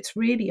 and so it's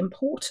really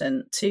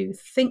important to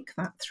think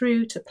that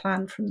through, to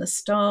plan from the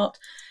start,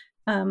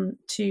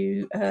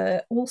 to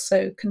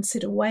also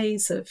consider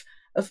ways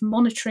of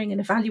monitoring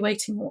and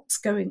evaluating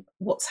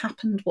what's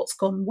happened, what's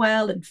gone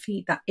well, and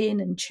feed that in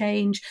and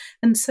change.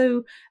 And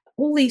so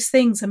all these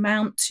things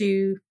amount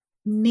to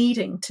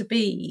needing to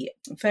be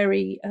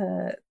very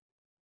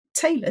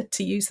tailored,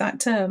 to use that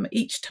term,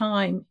 each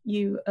time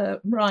you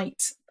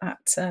write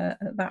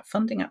that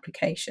funding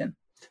application.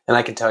 And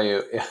I can tell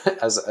you,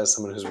 as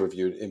someone who's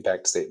reviewed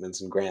impact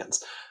statements and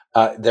grants,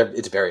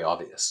 it's very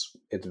obvious.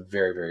 It's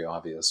very, very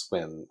obvious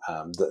when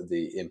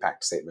the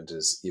impact statement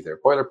is either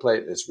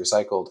boilerplate, it's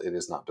recycled, it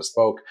is not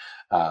bespoke,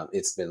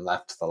 it's been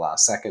left to the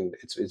last second.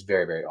 It's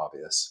very, very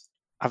obvious.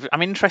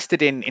 I'm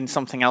interested in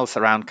something else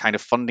around kind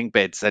of funding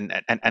bids and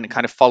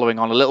kind of following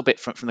on a little bit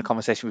from the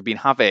conversation we've been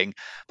having.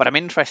 But I'm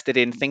interested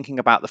in thinking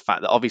about the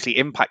fact that obviously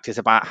impact is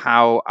about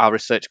how our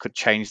research could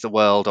change the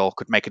world or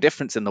could make a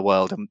difference in the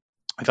world. And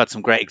we've had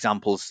some great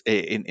examples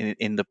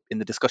in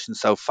the discussion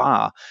so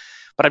far.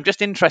 But I'm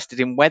just interested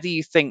in whether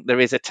you think there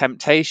is a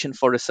temptation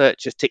for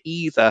researchers to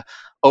either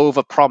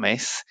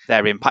overpromise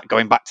their impact,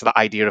 going back to that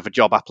idea of a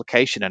job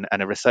application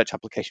and a research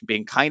application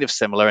being kind of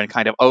similar, and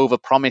kind of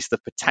overpromise the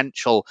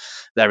potential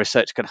their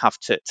research can have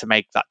to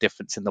make that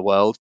difference in the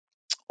world,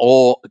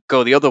 or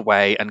go the other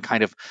way and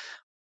kind of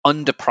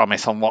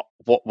under-promise on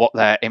what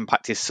their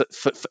impact is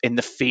in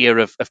the fear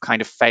of kind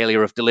of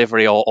failure of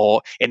delivery,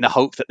 or in the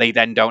hope that they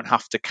then don't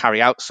have to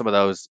carry out some of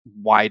those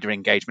wider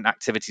engagement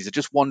activities. I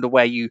just wonder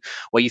where you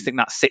think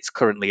that sits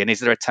currently, and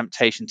is there a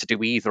temptation to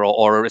do either,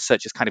 or are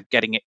researchers kind of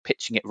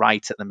pitching it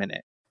right at the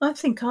minute? I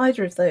think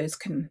either of those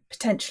can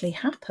potentially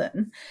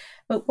happen,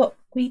 but what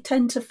we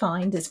tend to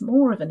find is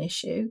more of an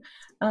issue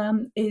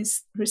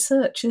is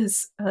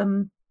researchers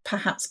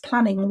perhaps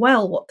planning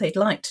well what they'd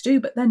like to do,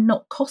 but then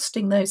not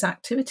costing those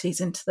activities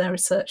into their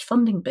research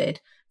funding bid.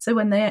 So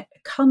when they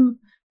come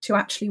to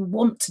actually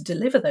want to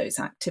deliver those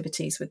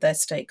activities with their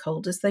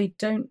stakeholders, they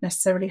don't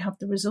necessarily have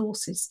the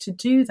resources to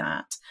do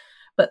that.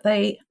 But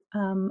they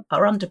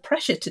are under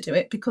pressure to do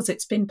it because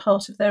it's been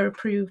part of their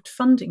approved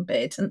funding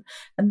bid,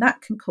 and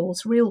that can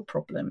cause real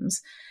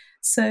problems.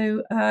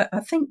 So I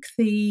think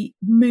the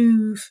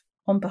move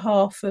on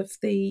behalf of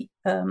the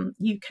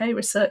UK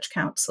research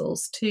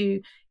councils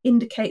to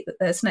indicate that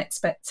there's an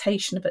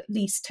expectation of at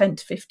least 10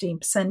 to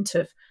 15%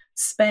 of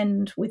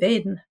spend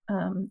within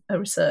a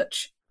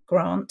research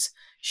grant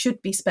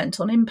should be spent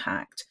on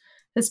impact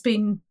has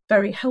been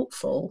very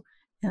helpful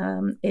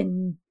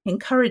in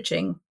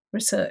encouraging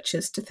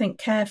researchers to think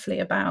carefully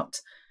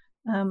about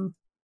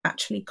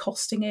actually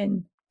costing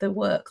in the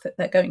work that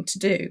they're going to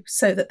do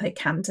so that they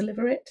can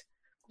deliver it.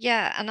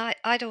 Yeah, and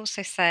I'd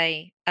also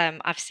say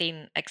I've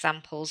seen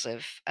examples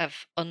of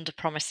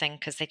under-promising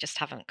because they just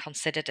haven't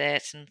considered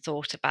it and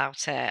thought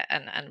about it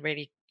and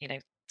really,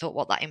 thought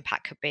what that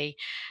impact could be.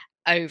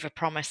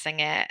 Over-promising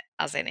it,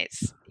 as in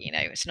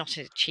it's not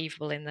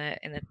achievable in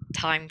the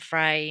time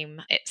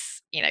frame.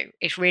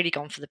 It's really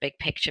gone for the big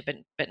picture,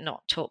 but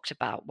not talked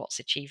about what's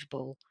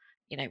achievable,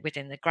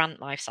 within the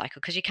grant life cycle.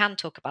 Because you can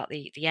talk about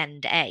the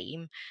end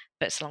aim,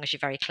 but as long as you're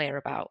very clear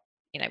about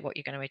what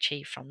you're going to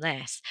achieve from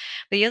this.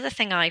 But the other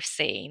thing I've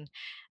seen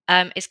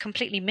is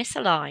completely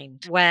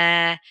misaligned,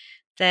 where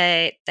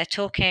they're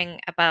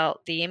talking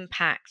about the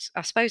impact.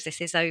 I suppose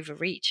this is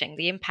overreaching,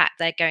 the impact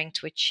they're going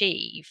to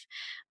achieve,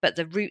 but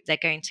the route they're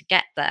going to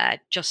get there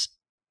just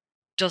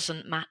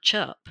doesn't match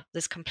up.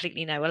 There's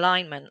completely no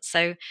alignment.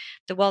 So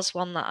there was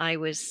one that I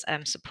was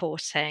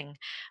supporting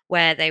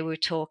where they were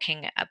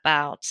talking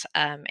about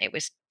it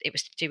was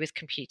to do with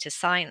computer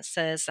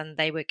sciences, and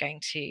they were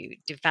going to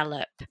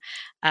develop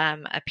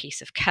a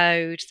piece of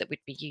code that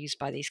would be used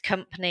by these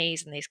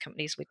companies, and these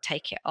companies would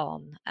take it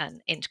on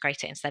and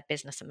integrate it into their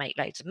business and make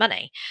loads of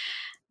money.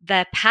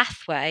 Their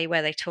pathway,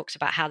 where they talked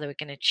about how they were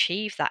going to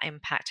achieve that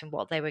impact and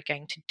what they were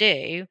going to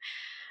do,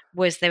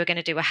 was they were going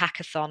to do a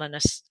hackathon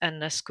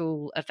and a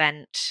school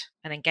event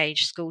and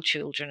engage school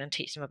children and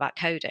teach them about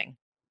coding.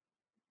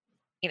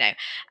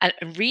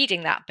 And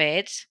reading that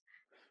bit,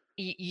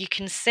 you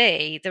can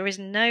see there is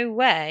no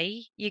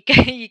way you're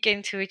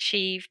going to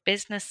achieve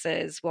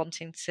businesses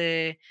wanting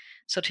to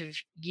sort of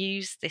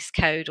use this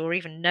code or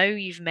even know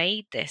you've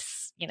made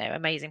this,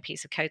 amazing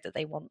piece of code that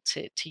they want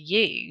to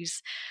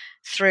use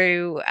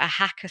through a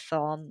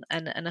hackathon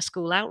and a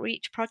school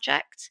outreach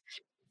project.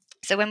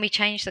 So when we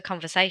changed the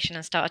conversation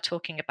and started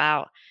talking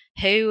about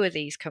who are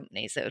these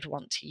companies that would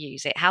want to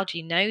use it, how do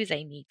you know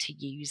they need to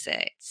use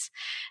it?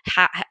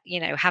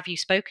 Have you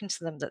spoken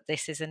to them that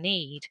this is a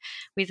need?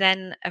 We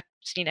then,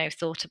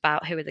 thought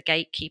about who are the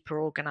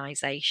gatekeeper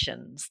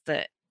organisations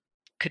that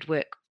could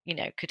work,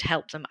 could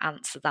help them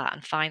answer that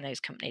and find those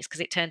companies,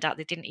 because it turned out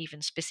they didn't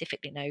even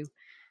specifically know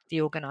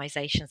the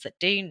organisations that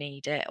do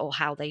need it or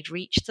how they'd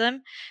reach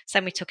them. So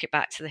then we took it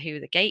back to who are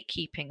the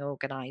gatekeeping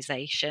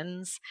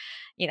organisations,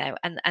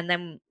 and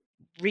then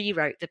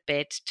rewrote the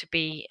bid to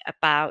be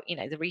about,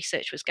 the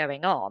research was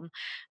going on,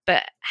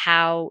 but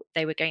how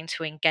they were going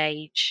to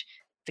engage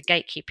the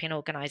gatekeeping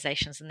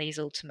organisations and these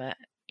ultimate,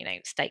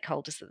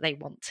 stakeholders that they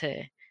want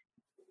to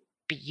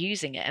be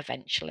using it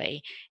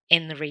eventually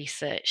in the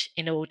research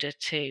in order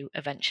to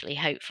eventually,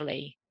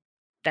 hopefully,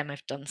 them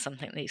have done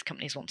something these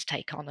companies want to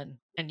take on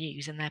and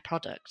use in their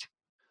product.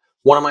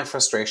 One of my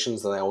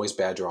frustrations that I always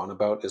badger on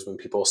about is when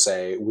people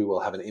say we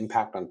will have an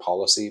impact on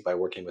policy by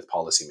working with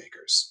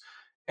policymakers.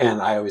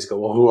 And I always go,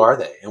 well, who are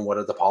they and what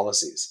are the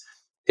policies?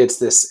 It's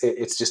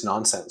just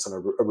nonsense. And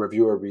a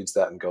reviewer reads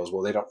that and goes,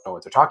 well, they don't know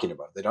what they're talking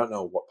about. They don't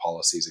know what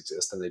policies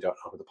exist and they don't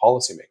know who the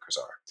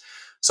policymakers are.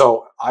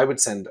 So I would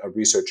send a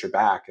researcher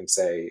back and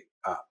say,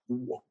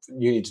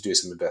 you need to do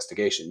some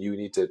investigation. You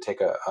need to take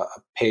a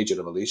page out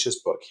of Alicia's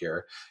book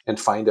here and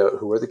find out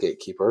who are the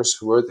gatekeepers,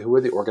 who are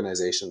the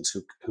organizations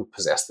who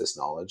possess this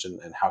knowledge,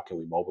 and how can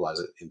we mobilize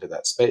it into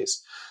that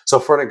space. So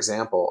for an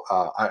example,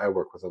 I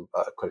work with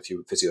quite a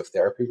few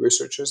physiotherapy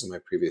researchers in my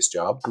previous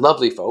job.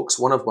 Lovely folks.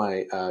 One of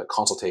my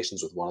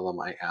consultations with one of them,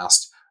 I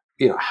asked,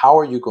 how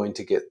are you going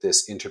to get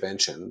this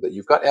intervention that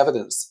you've got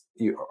evidence,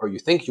 or you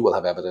think you will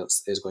have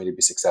evidence is going to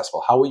be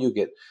successful? How will you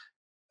get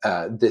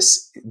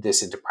this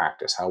into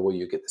practice? How will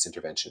you get this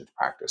intervention into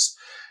practice?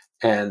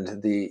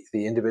 And the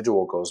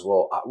individual goes,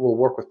 well, we'll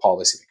work with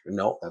policymakers.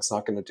 No, that's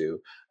not going to do.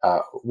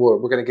 We're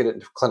going to get it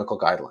into clinical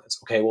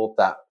guidelines. Okay, well,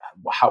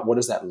 what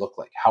does that look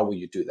like? How will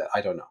you do that?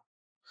 I don't know.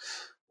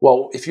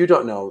 Well, if you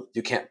don't know,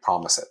 you can't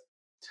promise it.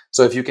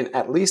 So if you can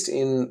at least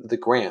in the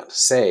grant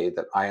say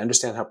that I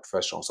understand how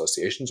professional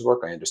associations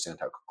work, I understand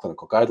how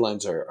clinical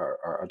guidelines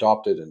are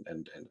adopted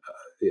and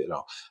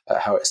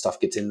how stuff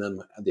gets in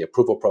them, the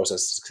approval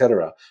process,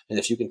 etc. And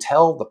if you can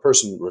tell the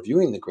person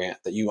reviewing the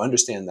grant that you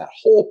understand that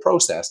whole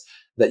process,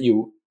 that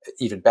you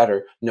even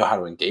better know how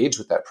to engage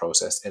with that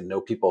process and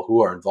know people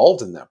who are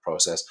involved in that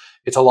process,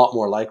 it's a lot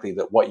more likely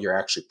that what you're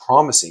actually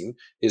promising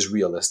is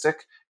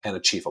realistic and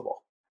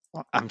achievable.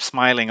 I'm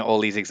smiling at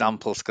all these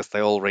examples because they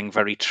all ring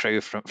very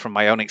true from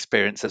my own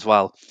experience as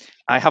well.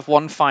 I have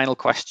one final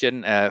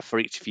question for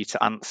each of you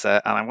to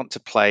answer, and I want to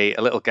play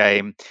a little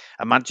game.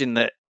 Imagine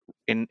that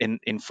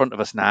in front of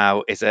us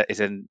now is a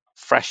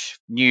fresh,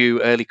 new,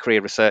 early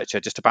career researcher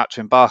just about to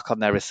embark on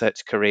their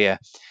research career,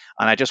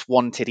 And I just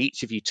wanted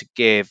each of you to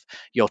give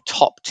your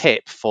top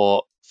tip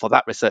for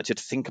that researcher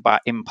to think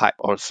about impact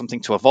or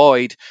something to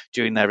avoid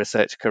during their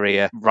research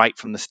career right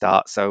from the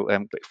start. So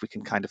if we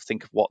can kind of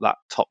think of what that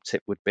top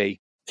tip would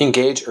be.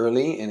 Engage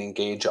early and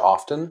engage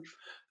often.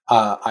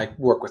 I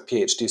work with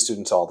PhD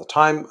students all the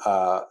time.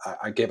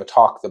 I gave a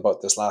talk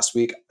about this last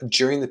week.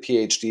 During the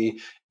PhD,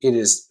 it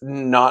is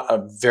not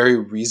a very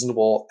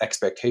reasonable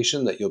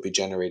expectation that you'll be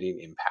generating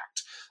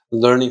impact.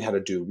 Learning how to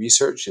do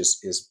research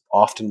is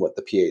often what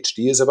the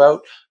PhD is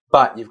about,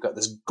 but you've got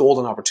this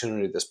golden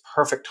opportunity, this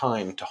perfect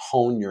time to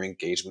hone your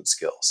engagement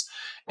skills.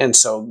 And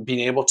so being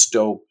able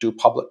to do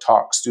public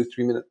talks, do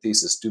 3-minute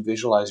thesis,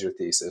 visualize your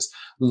thesis,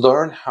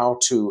 learn how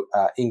to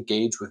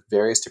engage with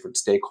various different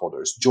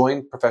stakeholders,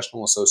 join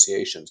professional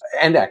associations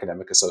and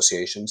academic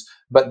associations.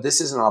 But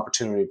this is an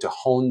opportunity to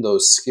hone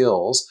those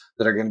skills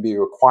that are going to be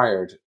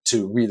required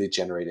to really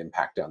generate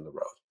impact down the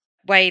road.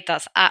 Wade,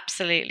 that's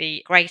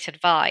absolutely great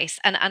advice.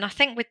 And I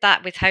think with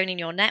that, with honing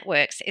your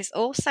networks, it's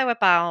also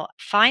about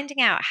finding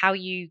out how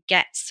you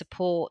get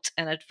support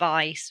and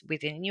advice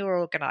within your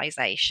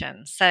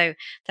organization. So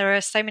there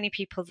are so many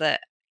people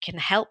that can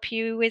help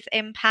you with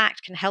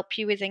impact, can help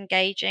you with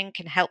engaging,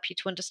 can help you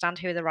to understand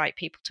who are the right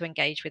people to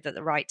engage with at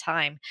the right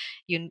time.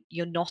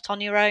 You're not on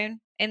your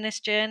own in this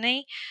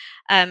journey.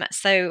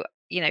 So,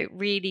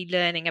 really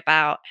learning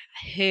about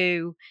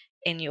who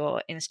in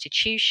your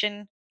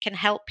institution can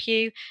help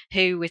you,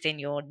 who within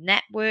your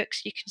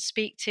networks you can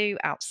speak to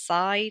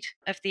outside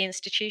of the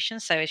institution.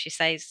 So as you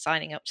say,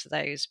 signing up to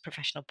those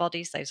professional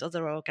bodies, those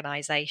other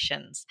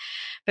organizations,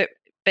 but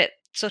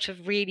sort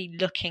of really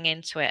looking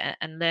into it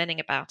and learning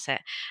about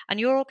it.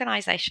 And your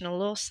organization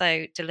will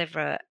also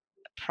deliver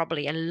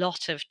probably a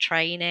lot of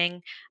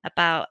training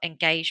about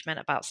engagement,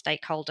 about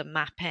stakeholder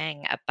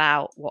mapping,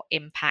 about what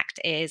impact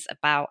is,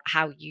 about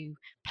how you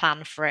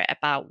plan for it,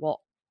 about what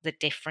the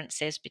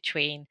difference is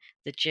between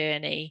the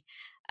journey,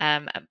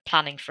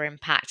 planning for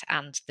impact,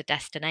 and the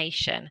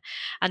destination.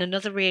 And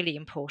another really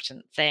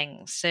important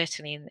thing,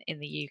 certainly in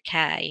the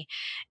UK,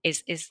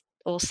 is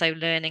also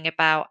learning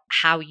about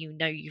how you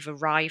know you've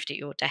arrived at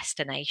your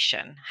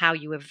destination, how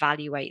you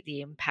evaluate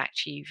the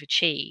impact you've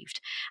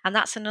achieved. And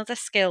that's another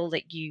skill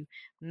that you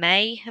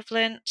may have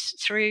learnt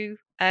through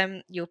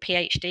your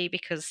PhD,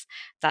 because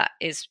that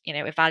is,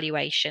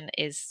 evaluation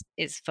is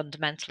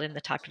fundamental in the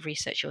type of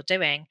research you're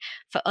doing.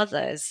 For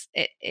others,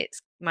 it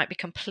might be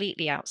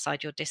completely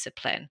outside your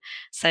discipline.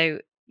 So,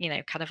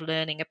 kind of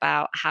learning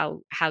about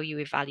how you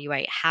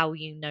evaluate, how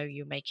you know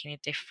you're making a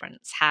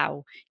difference,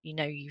 how you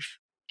know you've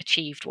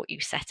achieved what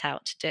you set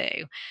out to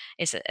do,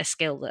 is a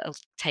skill that'll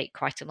take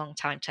quite a long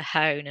time to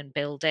hone and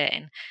build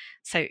in.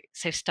 So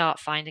start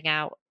finding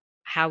out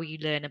how you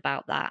learn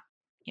about that,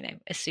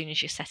 as soon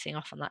as you're setting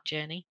off on that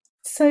journey.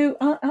 So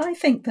I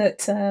think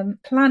that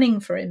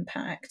planning for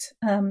impact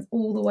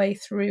all the way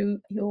through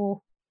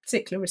your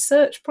particular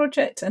research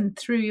project and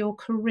through your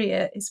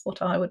career is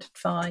what I would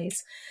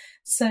advise.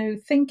 So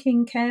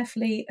thinking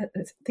carefully at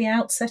the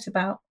outset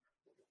about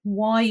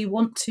why you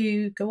want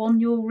to go on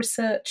your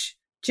research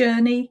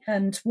journey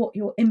and what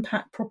your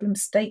impact problem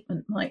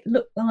statement might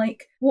look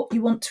like, what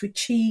you want to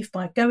achieve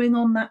by going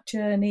on that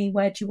journey,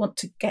 where do you want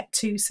to get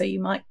to, so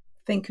you might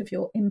think of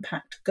your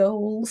impact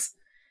goals,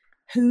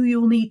 who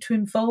you'll need to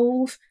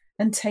involve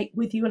and take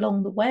with you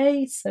along the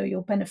way, so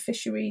your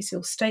beneficiaries,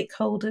 your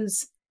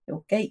stakeholders,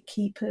 your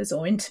gatekeepers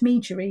or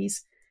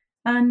intermediaries,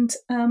 and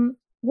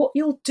what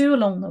you'll do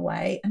along the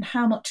way and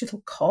how much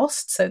it'll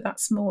cost, so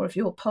that's more of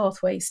your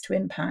pathways to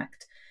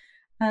impact.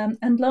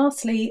 And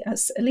lastly,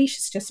 as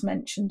Alicia's just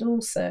mentioned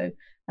also,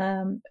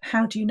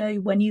 how do you know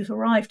when you've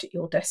arrived at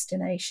your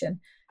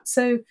destination?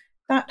 So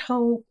that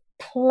whole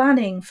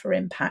planning for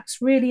impact's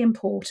really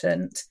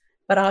important,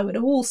 but I would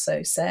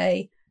also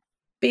say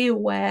be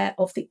aware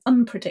of the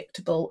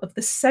unpredictable, of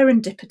the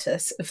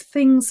serendipitous, of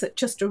things that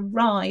just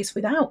arise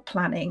without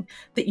planning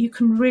that you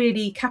can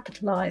really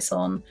capitalise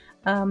on.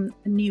 A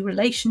new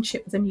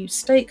relationship with a new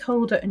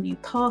stakeholder, a new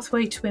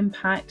pathway to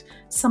impact,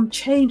 some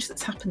change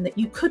that's happened that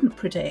you couldn't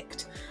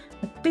predict.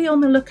 Be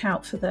on the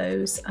lookout for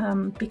those,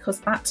 because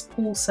that's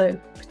also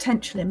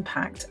potential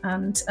impact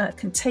and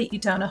can take you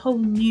down a whole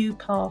new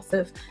path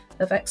of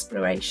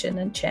exploration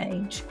and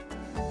change.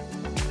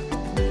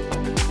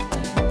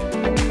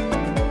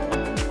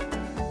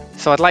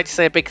 So I'd like to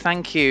say a big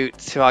thank you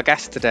to our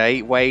guests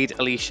today, Wade,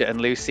 Alicia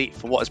and Lucy,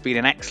 for what has been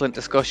an excellent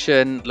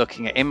discussion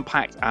looking at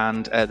impact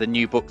and the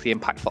new book, The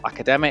Impactful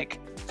Academic.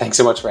 Thanks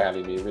so much for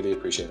having me. Really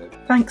appreciate it.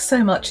 Thanks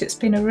so much. It's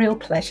been a real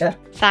pleasure.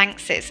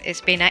 Thanks.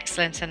 It's been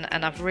excellent,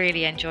 and I've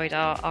really enjoyed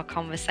our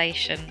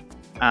conversation.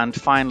 And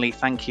finally,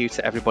 thank you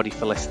to everybody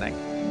for listening.